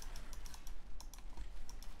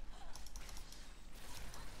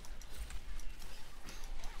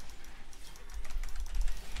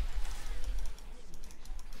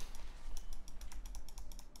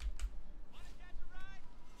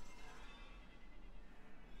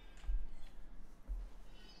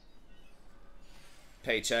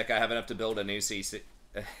 Paycheck, I have enough to build a new CC.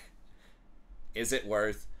 Is it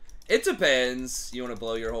worth? It depends. You want to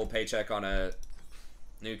blow your whole paycheck on a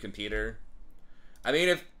new computer? I mean,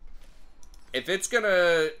 if it's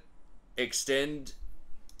gonna extend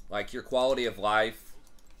like your quality of life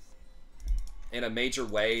in a major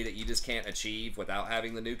way that you just can't achieve without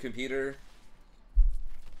having the new computer,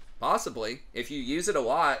 possibly. If you use it a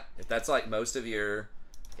lot, if that's like most of your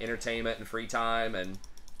entertainment and free time, and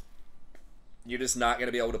you're just not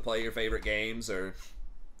gonna be able to play your favorite games or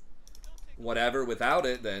whatever without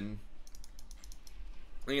it, then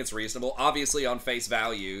I think it's reasonable. Obviously, on face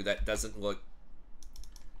value, that doesn't look,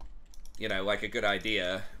 you know, like a good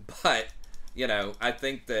idea. But, you know, I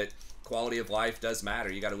think that quality of life does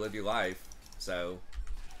matter. You got to live your life. So,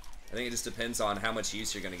 I think it just depends on how much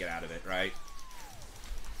use you're going to get out of it, right?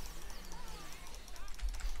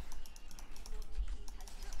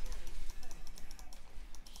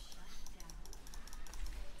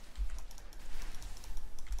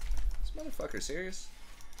 Motherfucker, serious?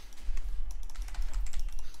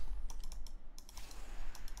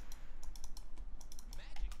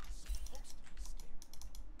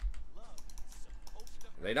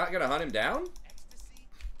 Are they not gonna hunt him down?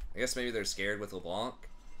 I guess maybe they're scared with LeBlanc.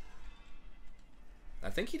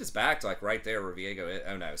 I think he just backed like right there where Viego is.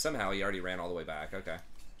 Oh no, somehow he already ran all the way back. Okay.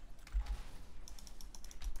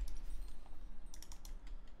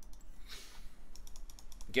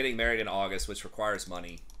 Getting married in August, which requires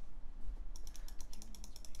money.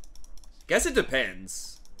 Guess it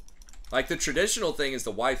depends. Like, the traditional thing is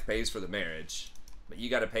the wife pays for the marriage, but you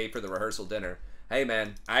gotta pay for the rehearsal dinner. Hey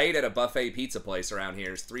man, I ate at a buffet pizza place around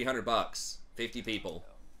here. It's $300, 50 people.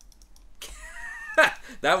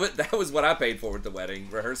 that was what I paid for with the wedding,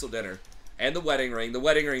 rehearsal dinner, and the wedding ring. The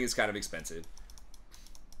wedding ring is kind of expensive,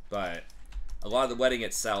 but a lot of the wedding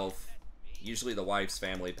itself, usually the wife's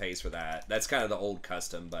family pays for that. That's kind of the old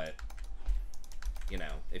custom, but you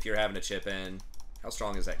know, if you're having to chip in, how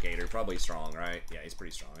strong is that gator? Probably strong, right? Yeah, he's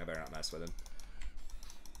pretty strong. I better not mess with him.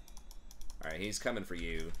 All right, he's coming for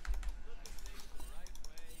you.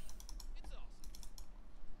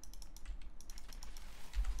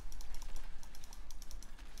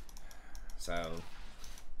 So,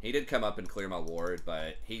 he did come up and clear my ward,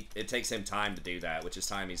 but it takes him time to do that, which is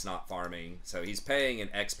time he's not farming. So he's paying an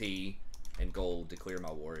XP and gold to clear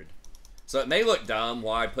my ward. So it may look dumb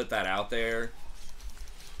why I put that out there.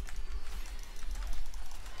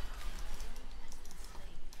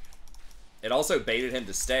 It also baited him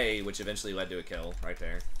to stay, which eventually led to a kill right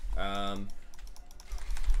there. Oh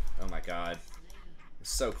my god.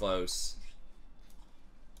 So close.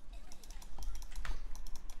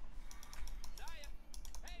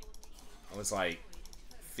 I was like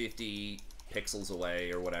 50 pixels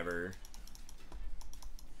away or whatever.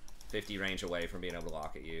 50 range away from being able to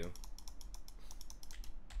lock at you.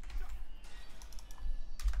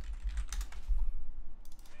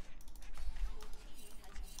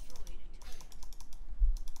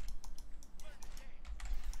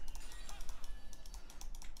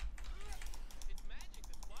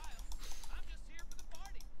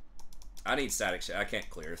 I need static shit. I can't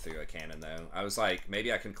clear through a cannon though. I was like,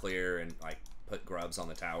 maybe I can clear and like put grubs on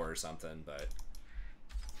the tower or something, but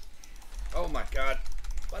oh my god,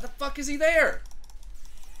 why the fuck is he there?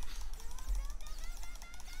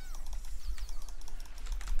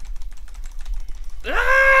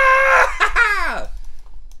 Ah!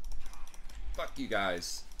 Fuck you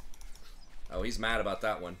guys. Oh, he's mad about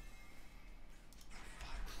that one.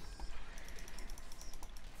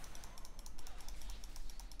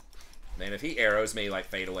 Man, if he arrows me like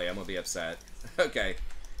fade away, I'm gonna be upset. Okay.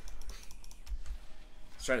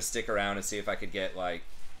 Just trying to stick around and see if I could get like,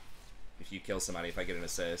 if you kill somebody, if I get an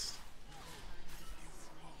assist.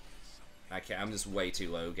 I can't. I'm just way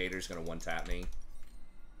too low. Gator's gonna one tap me.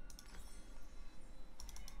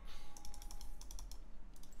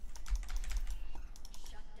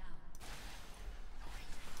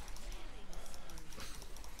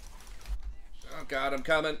 Oh god, I'm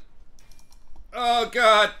coming. Oh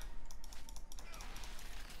god.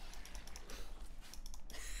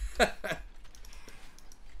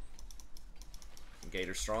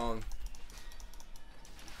 Gator strong.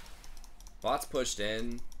 Bot's pushed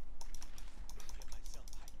in.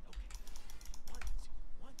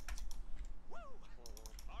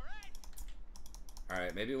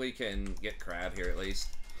 Alright, maybe we can get crab here at least.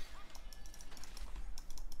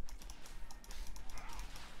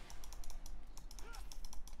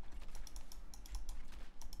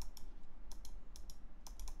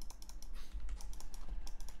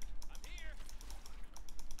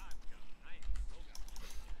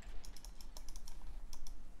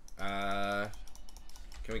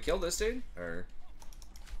 Can we kill this dude? Or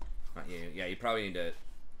not you? Yeah, you probably need to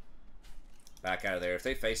back out of there. If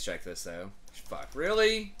they face check this though. Fuck.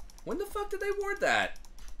 Really? When the fuck did they ward that?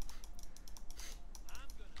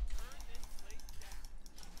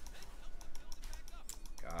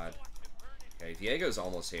 God. Okay, Diego's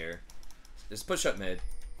almost here. Just push up mid.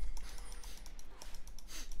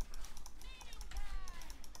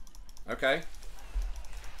 Okay.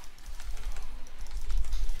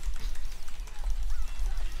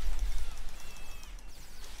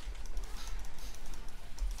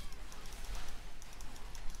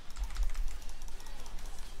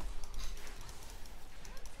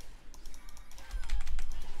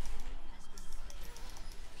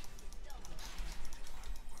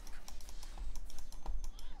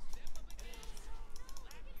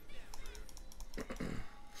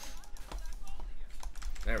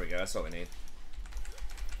 There we go, that's what we need.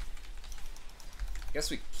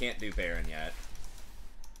 Guess we can't do Baron yet.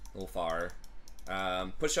 A little far.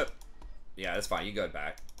 Push up. Yeah, that's fine. You go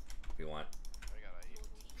back. you want. I gotta eat.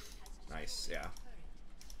 Nice, yeah.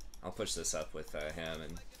 I'll push this up with him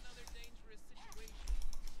and. Like another dangerous situation.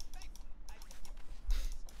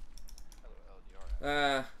 Hello,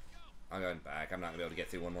 LDR. I'll go back. I'm not gonna be able to get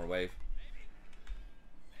through one more wave.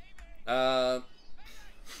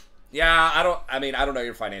 Yeah, I don't know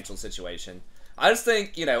your financial situation. I just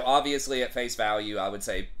think, you know, obviously at face value, I would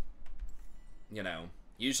say, you know,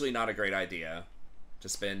 usually not a great idea to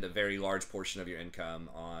spend a very large portion of your income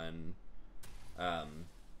on,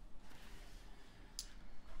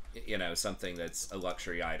 you know, something that's a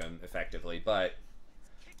luxury item, effectively. But,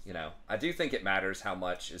 you know, I do think it matters how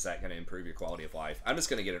much is that going to improve your quality of life. I'm just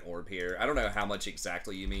going to get an orb here. I don't know how much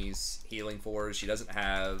exactly Yumi's healing for. She doesn't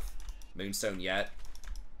have Moonstone yet.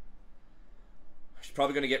 She's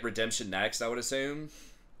probably going to get Redemption next, I would assume.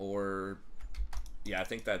 Or, yeah, I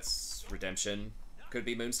think that's Redemption. Could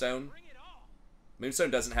be Moonstone.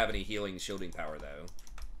 Moonstone doesn't have any healing shielding power, though.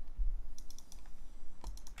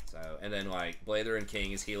 So, and then, like, Blather and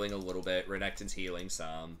King is healing a little bit. Renekton's healing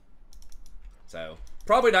some. So,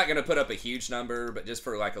 probably not going to put up a huge number, but just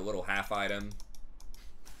for, like, a little half item.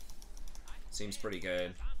 Seems pretty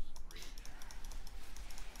good.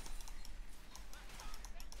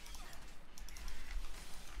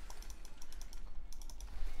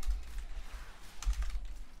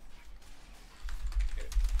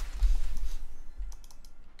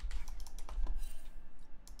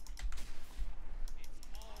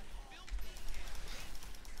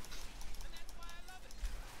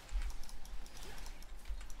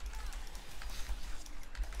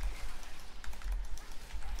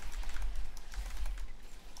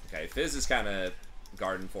 Okay, Fizz is kind of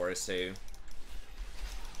guarding for us too.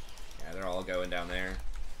 Yeah, they're all going down there.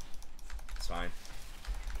 It's fine.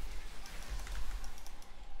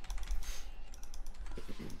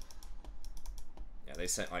 Yeah, they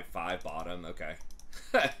sent like 5 bottom. Okay.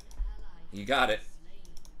 You got it.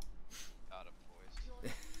 Got him,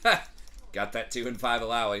 boys. Got that 2 and 5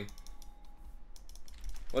 Alawi.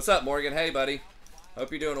 What's up, Morgan? Hey, buddy.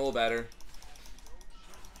 Hope you're doing a little better.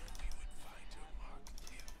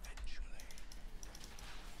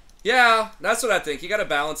 Yeah, that's what I think. You got to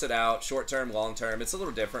balance it out. Short term, long term. It's a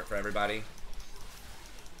little different for everybody.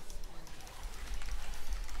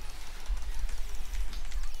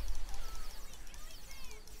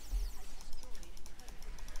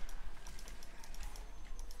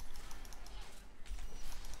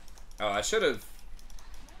 Oh, I should have...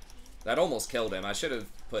 That almost killed him. I should have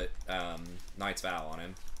put Knight's Vow on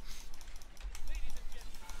him.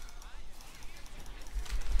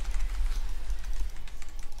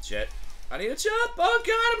 Shit. I need a jump! Oh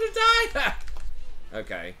god, I'm gonna die!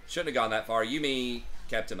 Okay. Shouldn't have gone that far. Yumi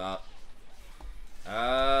kept him up.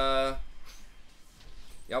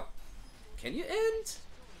 Yep. Can you end?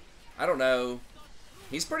 I don't know.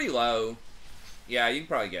 He's pretty low. Yeah, you can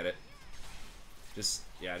probably get it. Just,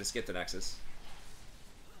 yeah, just get the Nexus.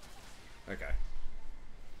 Okay.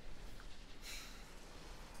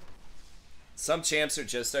 Some champs are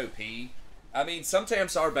just OP. I mean, some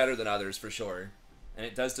champs are better than others, for sure. And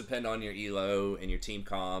it does depend on your elo and your team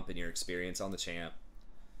comp and your experience on the champ.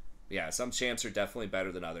 But yeah, some champs are definitely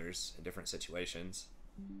better than others in different situations.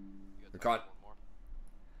 Rakan,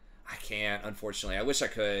 I can't, unfortunately. I wish I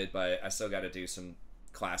could, but I still got to do some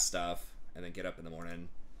class stuff and then get up in the morning.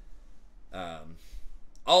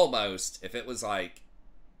 Almost. If it was like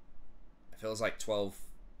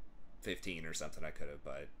 12:15 or something, I could have,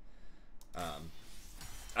 but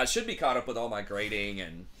I should be caught up with all my grading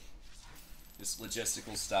and just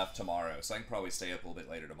logistical stuff tomorrow, so I can probably stay up a little bit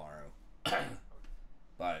later tomorrow.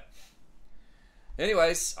 But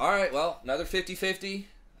anyways, alright, well, another 50-50.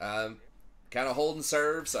 Kind of holding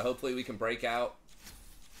serve, so hopefully we can break out.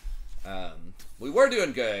 We were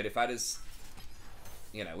doing good. If I just,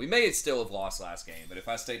 you know, we may still have lost last game, but if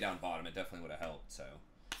I stayed down bottom, it definitely would have helped, so.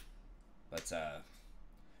 But,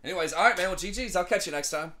 anyways, alright, man, well, GG's. I'll catch you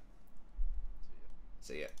next time.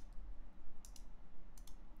 See ya.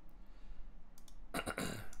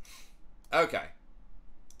 Okay.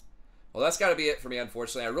 Well, that's got to be it for me,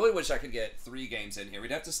 unfortunately. I really wish I could get 3 games in here.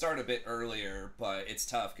 We'd have to start a bit earlier, but it's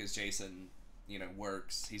tough because Jason, you know,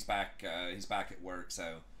 works. He's back at work,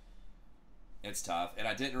 so it's tough. And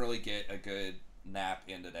I didn't really get a good nap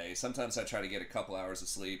in today. Sometimes I try to get a couple hours of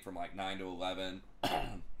sleep from like 9 to 11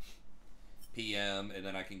 p.m. and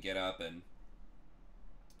then I can get up and,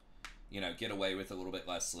 you know, get away with a little bit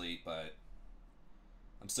less sleep, but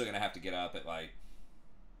I'm still going to have to get up at like,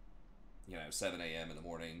 you know, 7 a.m. in the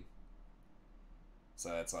morning. So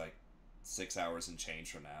that's like 6 hours and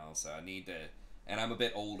change from now. So I need to, and I'm a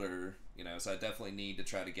bit older, you know, so I definitely need to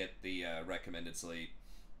try to get the recommended sleep.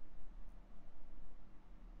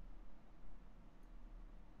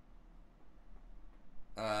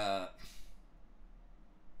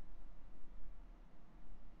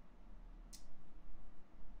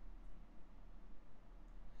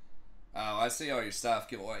 see all your stuff.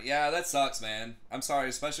 Yeah, that sucks, man. I'm sorry,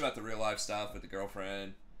 especially about the real life stuff with the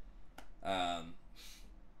girlfriend. Yeah.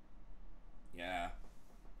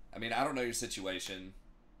 I mean, I don't know your situation,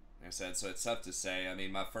 like I said, so it's tough to say. I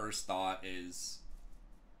mean, my first thought is,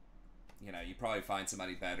 you know, you probably find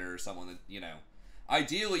somebody better, someone that, you know,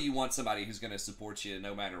 ideally you want somebody who's going to support you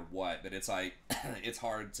no matter what, but it's like, it's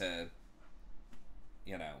hard to,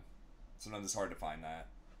 you know, sometimes it's hard to find that.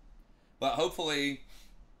 But hopefully,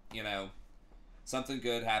 you know, something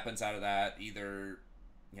good happens out of that. Either,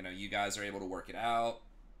 you know, you guys are able to work it out,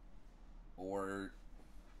 or,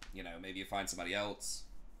 you know, maybe you find somebody else.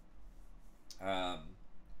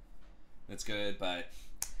 That's good, but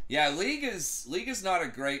yeah, League is not a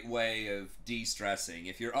great way of de-stressing.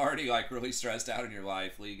 If you're already like really stressed out in your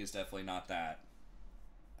life, League is definitely not that.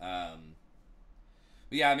 But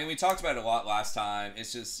yeah, I mean, we talked about it a lot last time.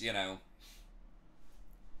 It's just, you know,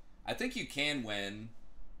 I think you can win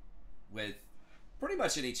with pretty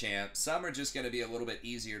much any champ. Some are just going to be a little bit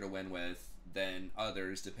easier to win with than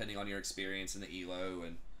others, depending on your experience in the elo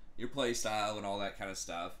and your play style and all that kind of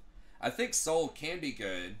stuff. I think Soul can be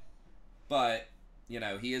good, but, you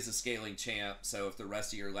know, he is a scaling champ, so if the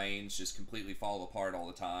rest of your lanes just completely fall apart all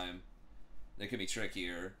the time, it can be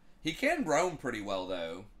trickier. He can roam pretty well,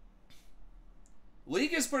 though.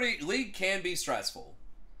 League can be stressful.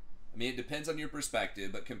 I mean, it depends on your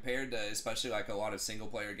perspective, but compared to especially like a lot of single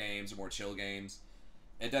player games or more chill games,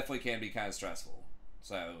 it definitely can be kind of stressful.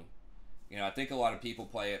 So, you know, I think a lot of people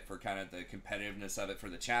play it for kind of the competitiveness of it for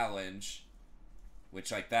the challenge,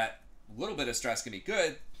 which like that little bit of stress can be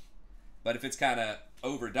good, but if it's kind of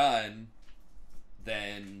overdone,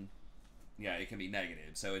 then yeah, it can be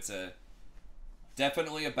negative. So it's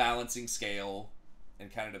definitely a balancing scale,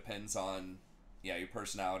 and kind of depends on, yeah, your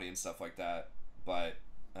personality and stuff like that. But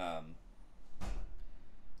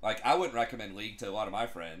like, I wouldn't recommend League to a lot of my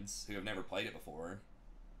friends who have never played it before.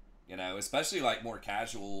 You know, especially like more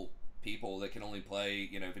casual people that can only play,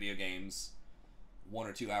 you know, video games 1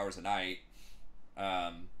 or 2 hours a night.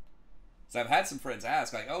 So I've had some friends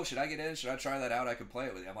ask, like, oh, should I get in? Should I try that out? I could play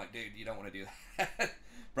it with you. I'm like, dude, you don't want to do that.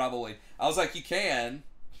 Probably. I was like, you can,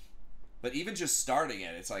 but even just starting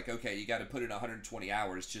it, it's like, okay, you got to put in 120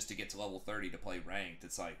 hours just to get to level 30 to play ranked.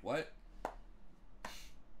 It's like, what?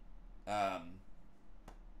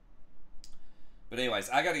 But anyways,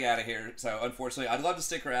 I got to get out of here. So unfortunately, I'd love to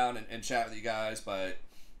stick around and chat with you guys, but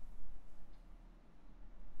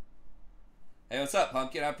hey, what's up,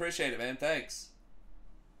 Pumpkin? I appreciate it, man. Thanks.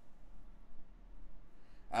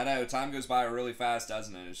 I know, time goes by really fast,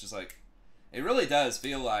 doesn't it? It's just like, it really does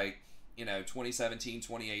feel like, you know, 2017,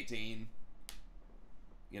 2018,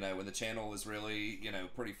 you know, when the channel was really, you know,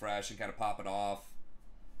 pretty fresh and kind of popping off.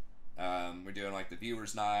 We're doing like the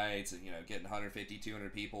viewers nights and, you know, getting 150,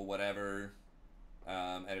 200 people, whatever,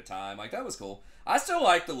 at a time. Like, that was cool. I still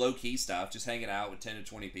like the low-key stuff, just hanging out with 10 to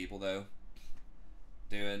 20 people, though.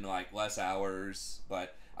 Doing, like, less hours.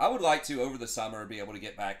 But I would like to, over the summer, be able to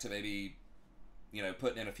get back to maybe, you know,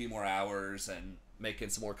 putting in a few more hours and making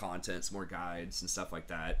some more content, some more guides and stuff like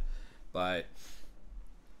that. But,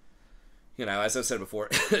 you know, as I've said before,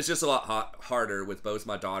 it's just a lot harder with both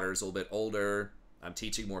my daughters a little bit older. I'm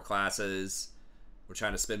teaching more classes. We're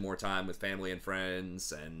trying to spend more time with family and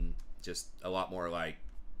friends, and just a lot more, like,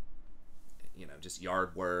 you know, just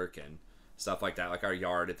yard work and stuff like that. Like, our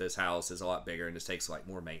yard at this house is a lot bigger and just takes like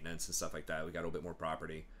more maintenance and stuff like that. We got a little bit more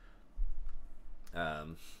property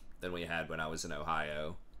than we had when I was in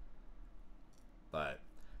Ohio. But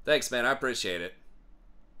thanks, man. I appreciate it.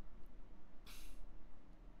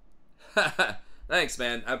 Thanks,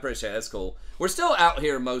 man. I appreciate it. That's cool. We're still out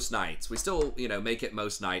here most nights. We still, you know, make it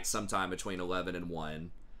most nights sometime between 11 and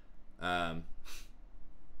 1.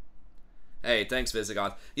 Hey, thanks,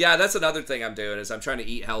 Visigoth. Yeah, that's another thing I'm doing, is I'm trying to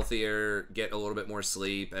eat healthier, get a little bit more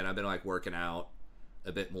sleep, and I've been, like, working out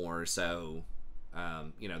a bit more, so,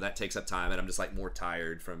 you know, that takes up time, and I'm just, like, more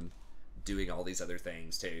tired from doing all these other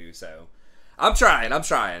things, too, so I'm trying,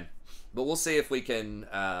 but we'll see if we can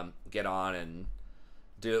get on and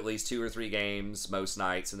do at least 2 or 3 games most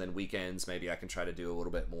nights, and then weekends maybe I can try to do a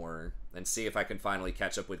little bit more, and see if I can finally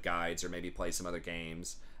catch up with guides or maybe play some other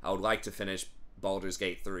games. I would like to finish Baldur's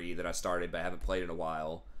Gate 3 that I started but haven't played in a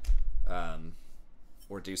while,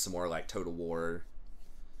 or do some more like Total War,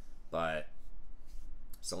 but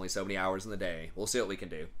it's only so many hours in the day. We'll see what we can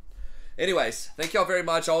do. Anyways, thank y'all very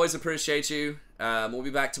much. Always appreciate you. We'll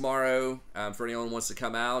be back tomorrow for anyone who wants to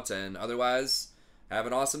come out, and otherwise, have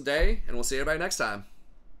an awesome day, and we'll see everybody next time.